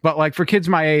me. But like for kids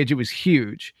my age, it was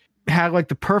huge. It had like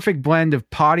the perfect blend of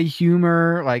potty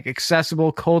humor, like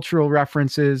accessible cultural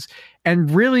references, and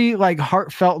really like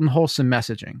heartfelt and wholesome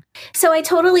messaging. So I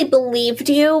totally believed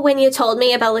you when you told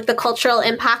me about like the cultural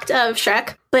impact of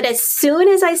Shrek. But as soon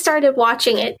as I started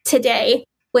watching it today,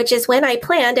 which is when I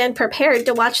planned and prepared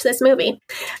to watch this movie,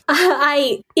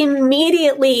 I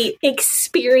immediately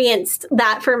experienced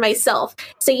that for myself.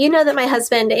 So you know that my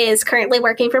husband is currently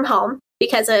working from home.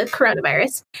 because of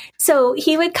coronavirus. So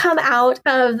he would come out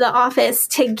of the office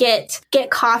to get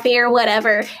coffee or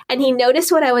whatever, and he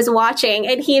noticed what I was watching,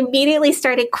 and he immediately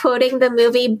started quoting the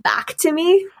movie back to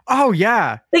me. Oh,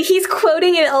 yeah. Like, he's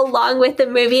quoting it along with the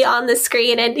movie on the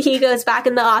screen, and he goes back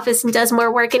in the office and does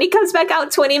more work, and he comes back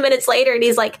out 20 minutes later, and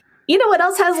he's like, you know what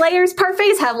else has layers?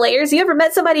 Parfaits have layers. You ever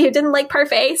met somebody who didn't like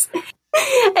parfaits?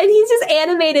 And he's just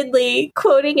animatedly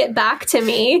quoting it back to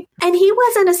me. And he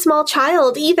wasn't a small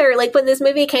child either. Like, when this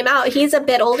movie came out, he's a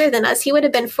bit older than us. He would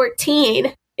have been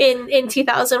 14 in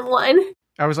 2001.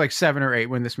 I was like 7 or 8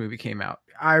 when this movie came out.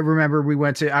 I remember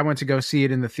I went to go see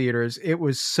it in the theaters. It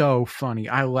was so funny.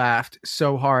 I laughed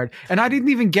so hard. And I didn't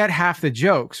even get half the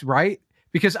jokes, right?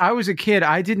 Because I was a kid,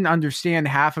 I didn't understand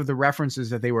half of the references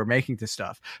that they were making to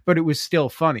stuff, but it was still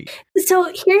funny.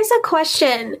 So here's a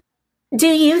question. Do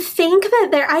you think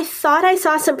that I thought I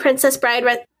saw some Princess Bride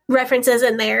references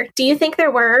in there. Do you think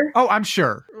there were? Oh, I'm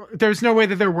sure. There's no way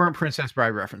that there weren't Princess Bride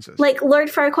references. Like, Lord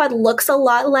Farquaad looks a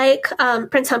lot like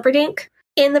Prince Humperdinck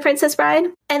in The Princess Bride.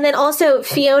 And then also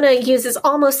Fiona uses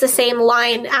almost the same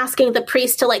line asking the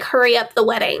priest to, like, hurry up the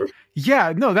wedding.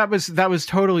 Yeah, no, that was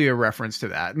totally a reference to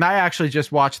that. And I actually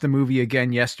just watched the movie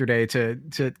again yesterday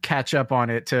to catch up on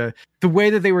it. The way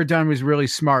that they were done was really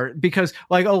smart because,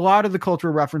 like, a lot of the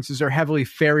cultural references are heavily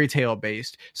fairy tale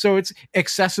based. So it's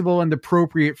accessible and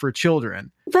appropriate for children.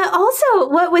 But also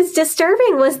what was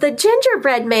disturbing was the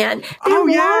gingerbread man. They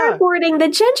waterboarding the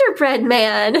gingerbread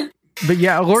man. But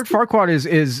yeah, Lord Farquaad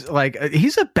is like,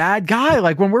 he's a bad guy.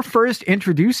 Like, when we're first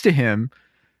introduced to him,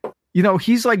 you know,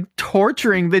 he's like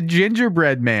torturing the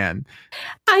gingerbread man.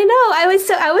 I know.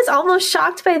 I was almost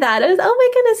shocked by that. I was, oh my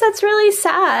goodness, that's really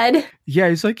sad. Yeah,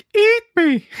 he's like, eat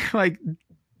me. Like,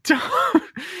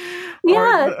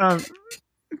 yeah.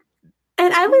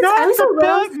 And I was the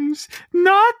buttons,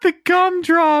 not the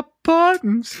gumdrop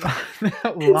buttons. So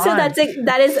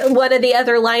that is one of the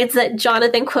other lines that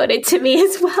Jonathan quoted to me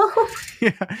as well.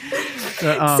 Yeah.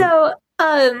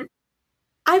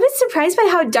 I was surprised by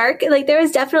how dark, like, there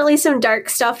was definitely some dark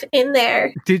stuff in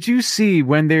there. Did you see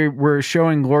when they were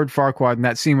showing Lord Farquaad in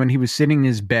that scene when he was sitting in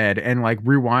his bed and, like,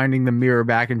 rewinding the mirror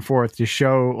back and forth to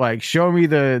show me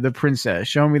the princess,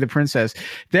 show me the princess?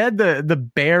 They had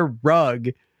the bear rug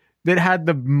that had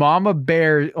the mama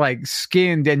bear, like,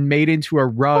 skinned and made into a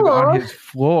rug on his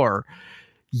floor.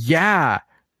 Yeah.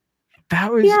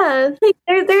 That was... Yeah, like,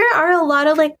 there are a lot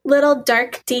of, like, little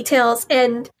dark details,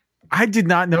 and... I did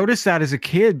not notice that as a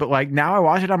kid, but, like, now I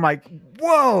watch it, I'm like,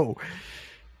 whoa,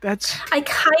 that's... I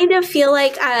kind of feel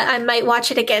like I might watch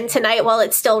it again tonight while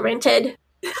it's still rented.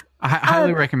 I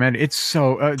highly recommend it. It's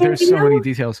so, there's so many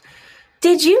details.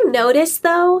 Did you notice,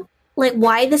 though, like,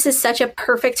 why this is such a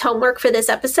perfect homework for this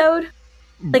episode?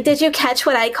 Like, did you catch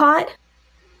what I caught?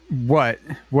 What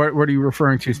are you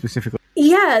referring to specifically?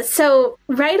 Yeah, so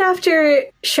right after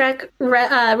Shrek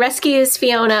rescues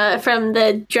Fiona from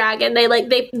the dragon,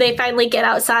 they finally get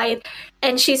outside,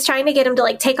 and she's trying to get him to,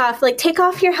 like, take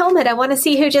off your helmet. I want to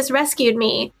see who just rescued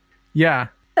me. Yeah.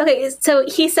 Okay, so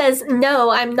he says,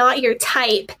 "No, I'm not your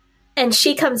type." And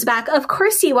she comes back, "Of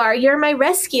course you are. You're my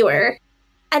rescuer."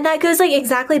 And that goes, like,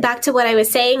 exactly back to what I was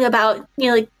saying about, you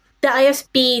know, like, the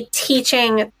IFB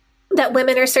teaching that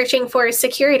women are searching for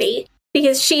security.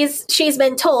 Because she's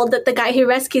been told that the guy who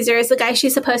rescues her is the guy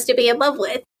she's supposed to be in love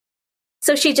with.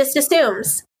 So she just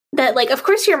assumes that, like, of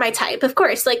course you're my type. Of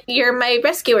course, like, you're my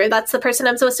rescuer. That's the person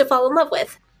I'm supposed to fall in love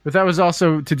with. But that was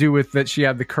also to do with that she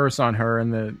had the curse on her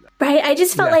and the... Right, I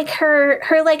just felt like her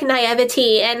like,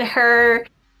 naivety and her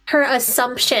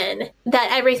assumption that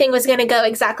everything was going to go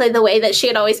exactly the way that she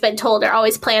had always been told or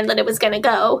always planned that it was going to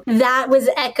go. That was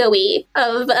echoey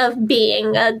of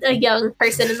being a young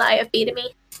person in the IFB to me.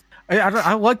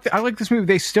 I like this movie.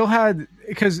 They still had,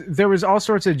 because there was all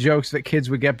sorts of jokes that kids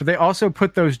would get, but they also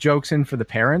put those jokes in for the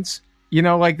parents. You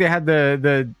know, like they had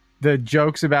the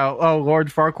jokes about, oh, Lord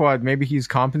Farquaad, maybe he's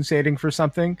compensating for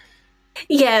something.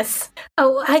 Yes.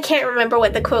 Oh, I can't remember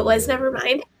what the quote was. Never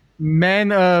mind.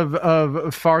 Men of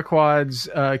Farquaad's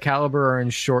caliber are in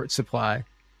short supply.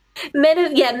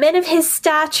 Men of his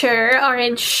stature are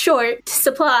in short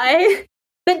supply.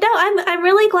 But no, I'm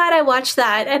really glad I watched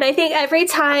that. And I think every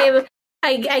time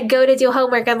I go to do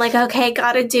homework, I'm like, okay,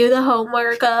 gotta do the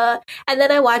homework. And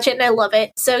then I watch it and I love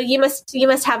it. So you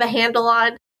must have a handle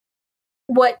on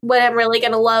what I'm really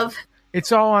gonna love.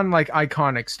 It's all on, like,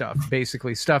 iconic stuff,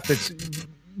 basically. Stuff that's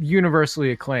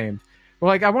universally acclaimed. Well,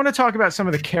 like, I want to talk about some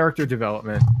of the character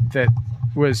development that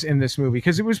was in this movie,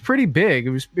 because it was pretty big.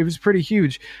 It was pretty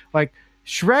huge. Like,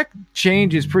 Shrek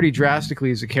changes pretty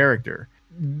drastically as a character.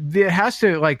 it has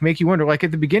to like make you wonder, like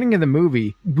at the beginning of the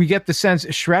movie, we get the sense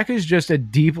Shrek is just a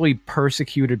deeply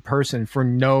persecuted person for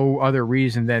no other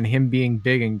reason than him being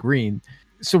big and green.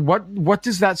 So what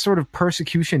does that sort of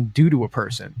persecution do to a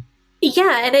person?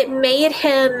 Yeah, and it made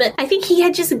him, I think he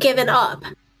had just given up.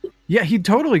 Yeah, he'd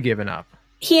totally given up.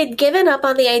 He had given up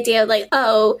on the idea of like,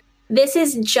 oh, this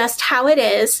is just how it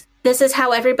is. This is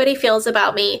how everybody feels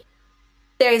about me.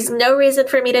 There's no reason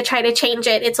for me to try to change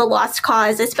it. It's a lost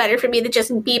cause. It's better for me to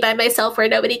just be by myself where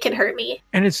nobody can hurt me.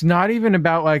 And it's not even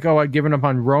about like, oh, I'd given up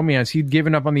on romance. He'd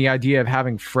given up on the idea of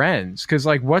having friends. Because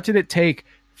like, what did it take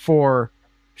for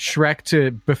Shrek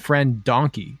to befriend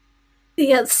Donkey?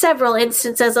 Yeah, several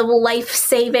instances of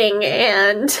life-saving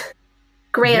and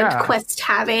grand quest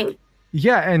having.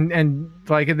 Yeah, and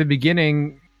like at the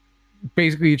beginning,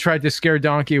 basically you tried to scare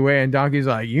Donkey away, and Donkey's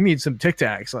like, you need some Tic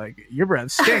Tacs. Like, your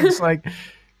breath stinks. like,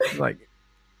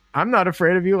 I'm not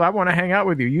afraid of you. I want to hang out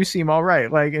with you. You seem all right.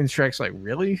 Like, and Shrek's like,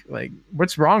 really? Like,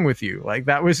 what's wrong with you? Like,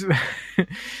 that was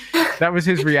that was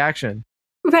his reaction.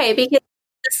 Right, because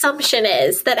the assumption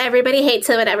is that everybody hates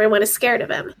him and everyone is scared of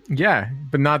him. Yeah,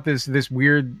 but not this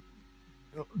weird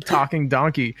talking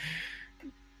donkey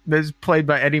that's played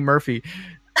by Eddie Murphy.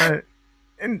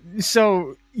 And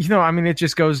so, you know, I mean, it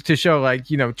just goes to show, like,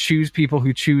 you know, choose people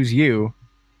who choose you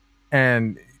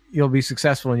and you'll be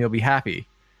successful and you'll be happy.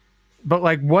 But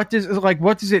like, what does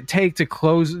it take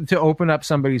to open up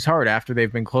somebody's heart after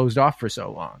they've been closed off for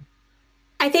so long?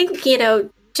 I think, you know,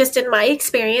 just in my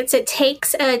experience, it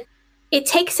takes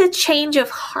a change of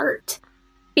heart,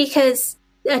 because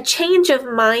a change of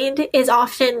mind is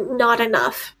often not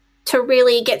enough to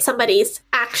really get somebody's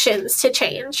actions to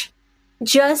change.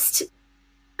 Just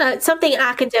something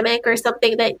academic or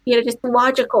something that, you know, just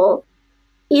logical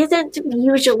isn't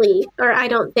usually, or I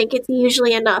don't think it's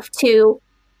usually enough to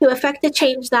affect a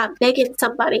change that big in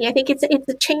somebody. I think it's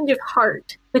a change of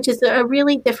heart, which is a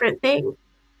really different thing.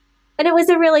 And it was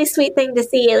a really sweet thing to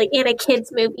see, like, in a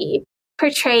kid's movie,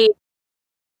 portrayed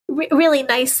really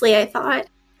nicely, I thought.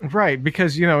 Right,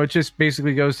 because, you know, it just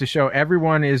basically goes to show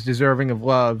everyone is deserving of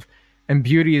love. And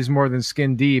beauty is more than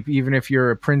skin deep, even if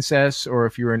you're a princess or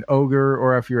if you're an ogre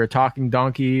or if you're a talking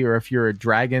donkey or if you're a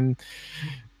dragon.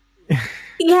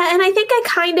 Yeah, and I think I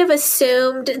kind of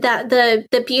assumed that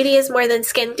the beauty is more than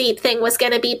skin deep thing was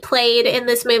going to be played in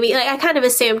this movie. Like, I kind of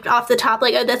assumed off the top,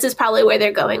 like, oh, this is probably where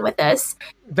they're going with this.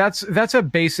 That's a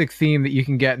basic theme that you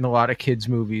can get in a lot of kids'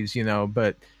 movies, you know,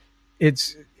 but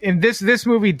it's in this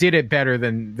movie did it better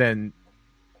than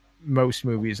most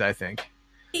movies, I think.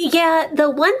 Yeah, the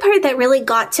one part that really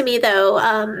got to me,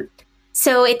 though,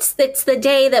 so it's the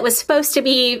day that was supposed to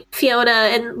be Fiona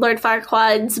and Lord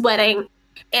Farquaad's wedding,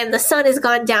 and the sun has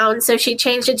gone down, so she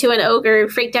changed into an ogre,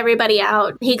 freaked everybody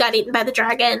out. He got eaten by the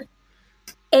dragon.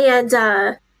 And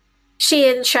she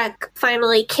and Shrek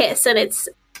finally kiss, and it's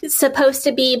supposed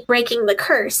to be breaking the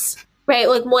curse, right?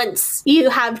 Like, once you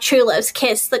have true love's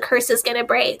kiss, the curse is going to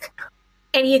break.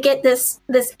 And you get this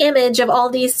image of all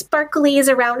these sparklies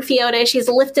around Fiona. She's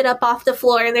lifted up off the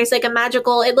floor, and there's like a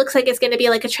magical, it looks like it's going to be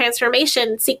like a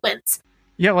transformation sequence.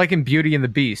 Yeah, like in Beauty and the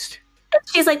Beast.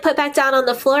 She's like put back down on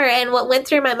the floor, and what went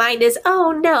through my mind is,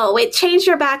 oh no, it changed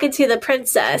her back into the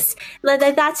princess.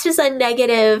 That's just a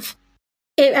negative.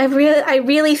 I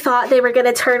really thought they were going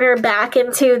to turn her back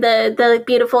into the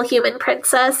beautiful human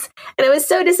princess, and I was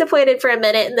so disappointed for a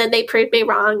minute, and then they proved me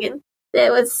wrong, and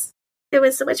it was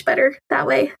so much better that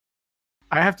way.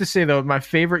 I have to say, though, my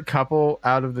favorite couple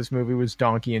out of this movie was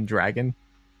Donkey and Dragon.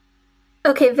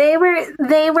 Okay, they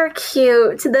were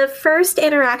cute. The first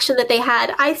interaction that they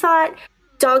had, I thought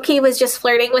Donkey was just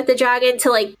flirting with the dragon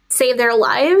to, like, save their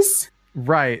lives.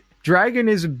 Right. Dragon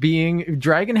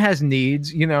has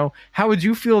needs, you know. How would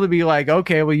you feel to be like,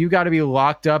 okay, well, you got to be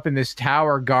locked up in this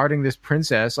tower guarding this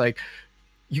princess? Like,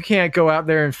 you can't go out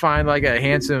there and find, like, a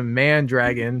handsome man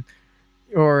dragon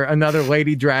or another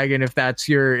lady dragon if that's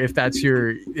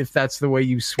the way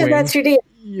you swing. If that's your deal.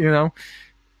 You know?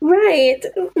 Right.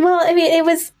 Well, I mean,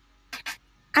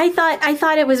 I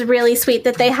thought it was really sweet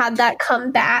that they had that come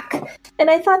back.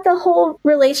 And I thought the whole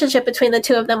relationship between the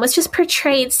two of them was just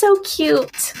portrayed so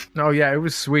cute. Oh yeah, it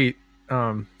was sweet.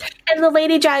 And the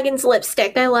lady dragon's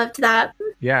lipstick, I loved that.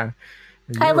 Yeah.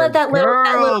 I love that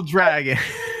little dragon.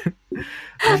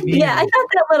 Yeah, I thought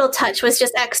that little touch was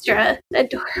just extra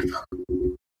adorable.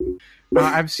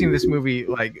 I've seen this movie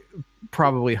like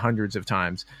probably hundreds of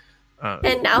times.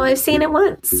 And now I've seen it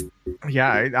once.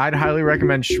 Yeah, I'd highly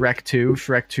recommend Shrek 2.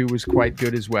 Shrek 2 was quite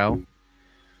good as well.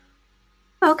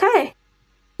 Okay.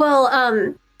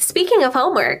 Well, speaking of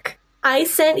homework, I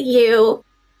sent you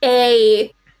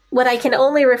a what I can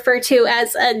only refer to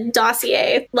as a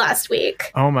dossier last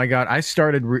week. Oh my God. I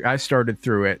started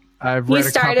through it. I've read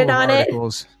a couple of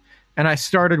articles and I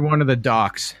started one of the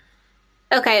docs.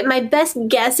 Okay. My best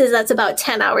guess is that's about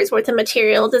 10 hours worth of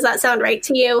material. Does that sound right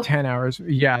to you? 10 hours.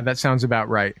 Yeah, that sounds about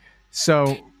right.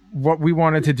 So what we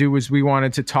wanted to do was we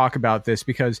wanted to talk about this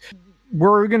because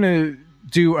we're going to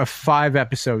do a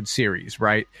 5-episode series,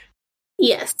 right?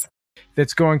 Yes.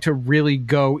 That's going to really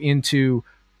go into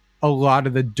a lot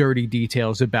of the dirty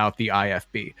details about the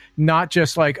IFB. Not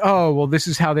just like, oh, well, this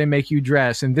is how they make you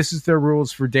dress and this is their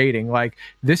rules for dating. Like,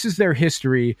 this is their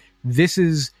history. This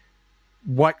is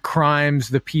what crimes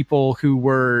the people who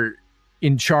were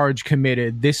in charge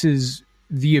committed. This is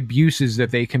the abuses that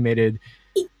they committed.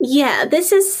 Yeah,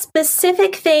 this is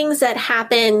specific things that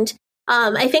happened.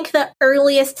 I think the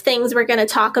earliest things we're going to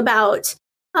talk about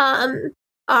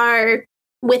are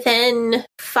within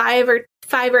 5 or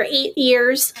 8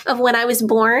 years of when I was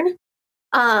born.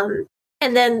 And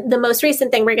then the most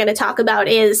recent thing we're going to talk about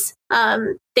is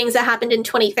things that happened in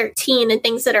 2013 and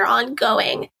things that are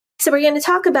ongoing. So we're going to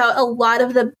talk about a lot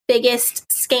of the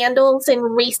biggest scandals in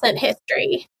recent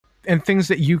history. And things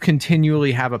that you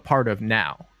continually have a part of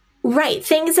now. Right.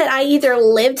 Things that I either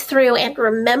lived through and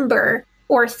remember,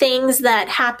 or things that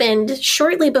happened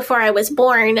shortly before I was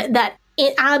born that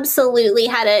it absolutely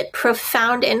had a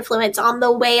profound influence on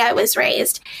the way I was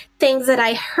raised. Things that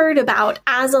I heard about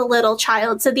as a little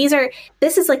child. So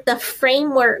this is like the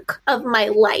framework of my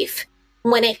life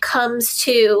when it comes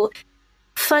to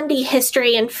fundy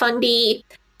history and fundy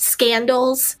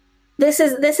scandals. This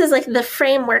is like the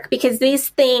framework, because these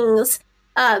things,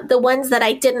 the ones that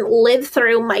I didn't live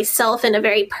through myself in a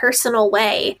very personal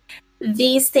way,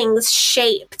 these things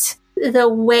shaped the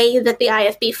way that the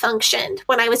IFB functioned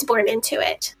when I was born into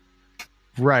it.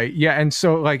 Right. Yeah. And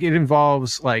so like it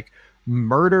involves like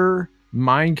murder,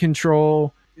 mind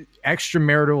control,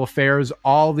 extramarital affairs,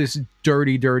 all this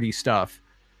dirty, dirty stuff.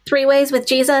 3 Ways with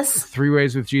Jesus. 3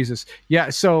 Ways with Jesus.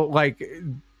 Yeah. So like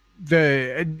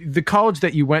the college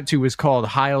that you went to was called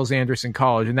Hyles Anderson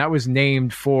College, and that was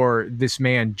named for this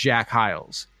man, Jack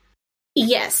Hyles.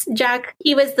 Yes. Jack,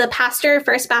 he was the pastor of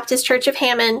First Baptist Church of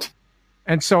Hammond.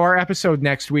 And so our episode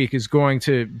next week is going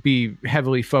to be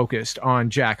heavily focused on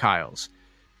Jack Hyles.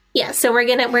 Yeah, so we're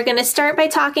gonna start by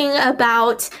talking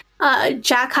about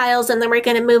Jack Hyles, and then we're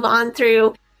gonna move on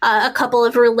through a couple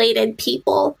of related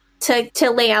people to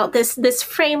lay out this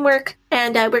framework,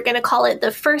 and we're gonna call it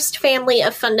the First Family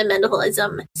of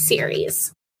Fundamentalism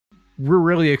series. We're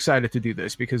really excited to do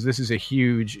this because this is a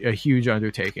huge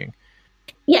undertaking.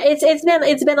 Yeah,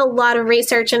 it's been a lot of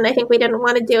research, and I think we didn't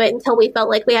want to do it until we felt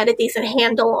like we had a decent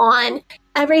handle on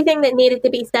everything that needed to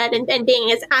be said and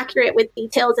being as accurate with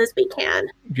details as we can.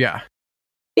 Yeah.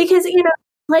 Because,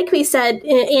 like we said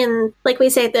like we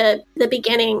say at the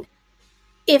beginning,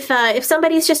 if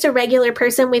somebody's just a regular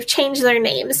person, we've changed their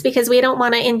names because we don't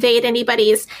want to invade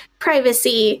anybody's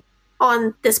privacy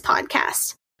on this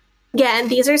podcast. Again,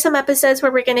 these are some episodes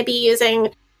where we're going to be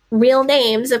using real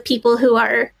names of people who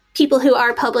are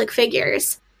public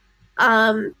figures.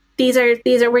 These are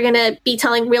we're going to be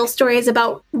telling real stories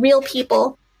about real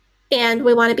people, and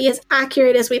we want to be as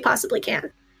accurate as we possibly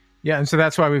can. Yeah, and so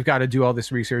that's why we've got to do all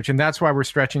this research, and that's why we're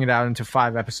stretching it out into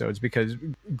 5 episodes, because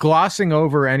glossing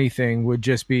over anything would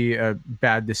just be a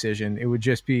bad decision. It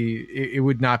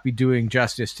would not be doing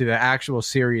justice to the actual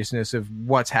seriousness of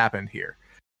what's happened here.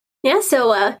 Yeah,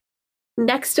 so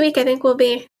next week I think we'll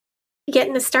be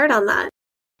getting a start on that.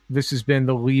 This has been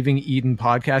the Leaving Eden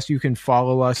podcast. You can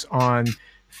follow us on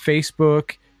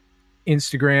Facebook,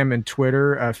 Instagram, and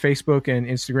Twitter. Facebook and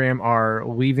Instagram are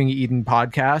Leaving Eden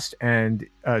Podcast, and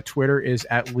Twitter is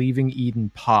at Leaving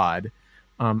Eden Pod.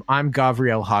 I'm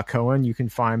Gavriel Hacohen. You can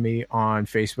find me on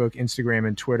Facebook, Instagram,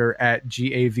 and Twitter at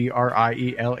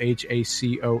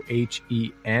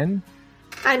GAVRIELHACOHEN.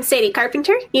 I'm Sadie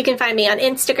Carpenter. You can find me on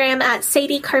Instagram at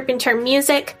Sadie Carpenter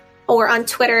Music, or on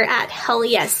Twitter at Hell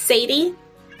Yes Sadie.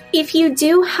 If you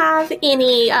do have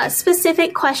any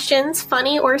specific questions,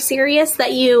 funny or serious,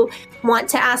 that you want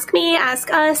to ask me, ask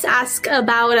us, ask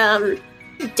about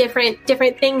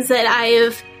different things that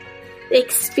I've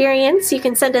experienced, you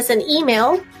can send us an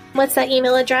email. What's that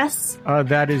email address?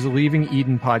 That is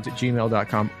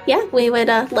leavingedenpods@gmail.com. Yeah, we would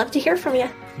love to hear from you.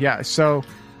 Yeah, so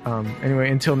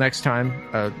anyway, until next time,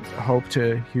 hope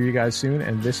to hear you guys soon.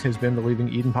 And this has been the Leaving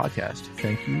Eden podcast.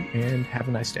 Thank you, and have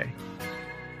a nice day.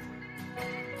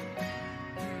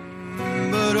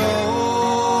 But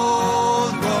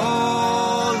old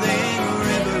rolling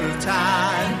river of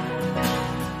time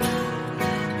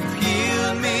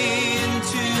healed me in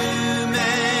too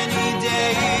many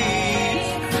days.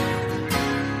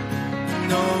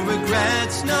 No no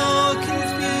regrets, no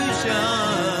confusion.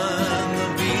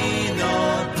 There'll be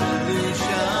no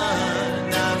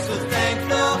pollution. I'm so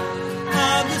thankful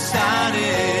I've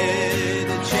decided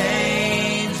to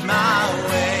change my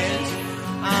ways.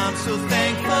 I'm so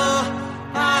thankful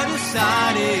I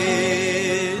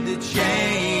decided to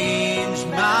change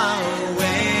my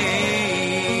ways.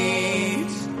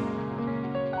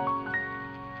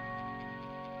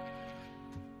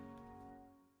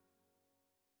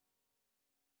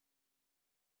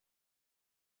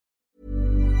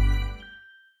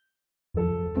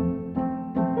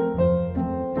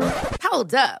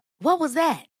 Hold up. What was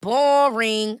that?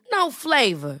 Boring. No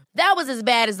flavor. That was as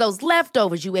bad as those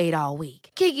leftovers you ate all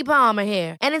week. Keke Palmer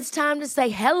here, and it's time to say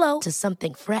hello to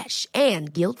something fresh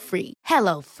and guilt-free.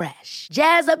 Hello Fresh.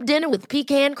 Jazz up dinner with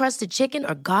pecan-crusted chicken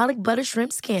or garlic butter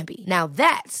shrimp scampi. Now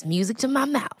that's music to my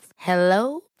mouth.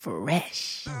 Hello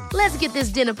Fresh. Let's get this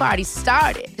dinner party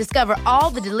started. Discover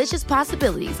all the delicious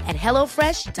possibilities at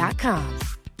HelloFresh.com.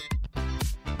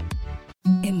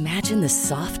 Imagine the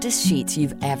softest sheets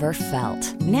you've ever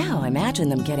felt. Now imagine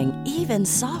them getting even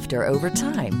softer over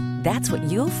time. That's what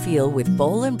you'll feel with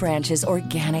Boll & Branch's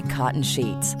organic cotton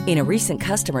sheets. In a recent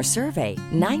customer survey,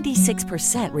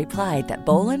 96% replied that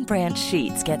Boll & Branch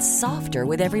sheets get softer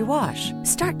with every wash.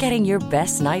 Start getting your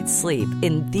best night's sleep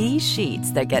in these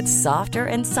sheets that get softer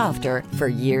and softer for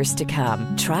years to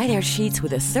come. Try their sheets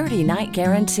with a 30-night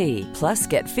guarantee. Plus,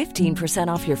 get 15%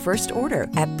 off your first order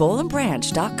at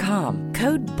bollandbranch.com.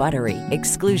 Code BUTTERY.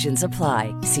 Exclusions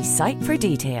apply. See site for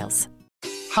details.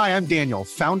 Hi, I'm Daniel,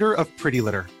 founder of Pretty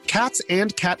Litter. Cats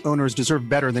and cat owners deserve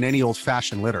better than any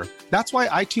old-fashioned litter. That's why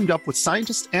I teamed up with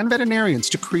scientists and veterinarians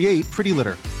to create Pretty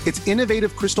Litter. Its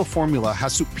innovative crystal formula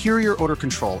has superior odor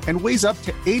control and weighs up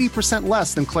to 80%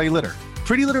 less than clay litter.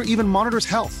 Pretty Litter even monitors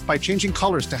health by changing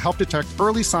colors to help detect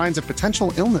early signs of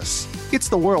potential illness. It's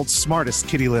the world's smartest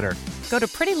kitty litter. Go to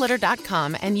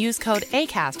prettylitter.com and use code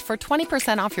ACAST for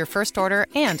 20% off your first order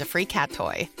and a free cat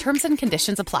toy. Terms and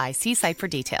conditions apply. See site for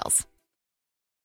details.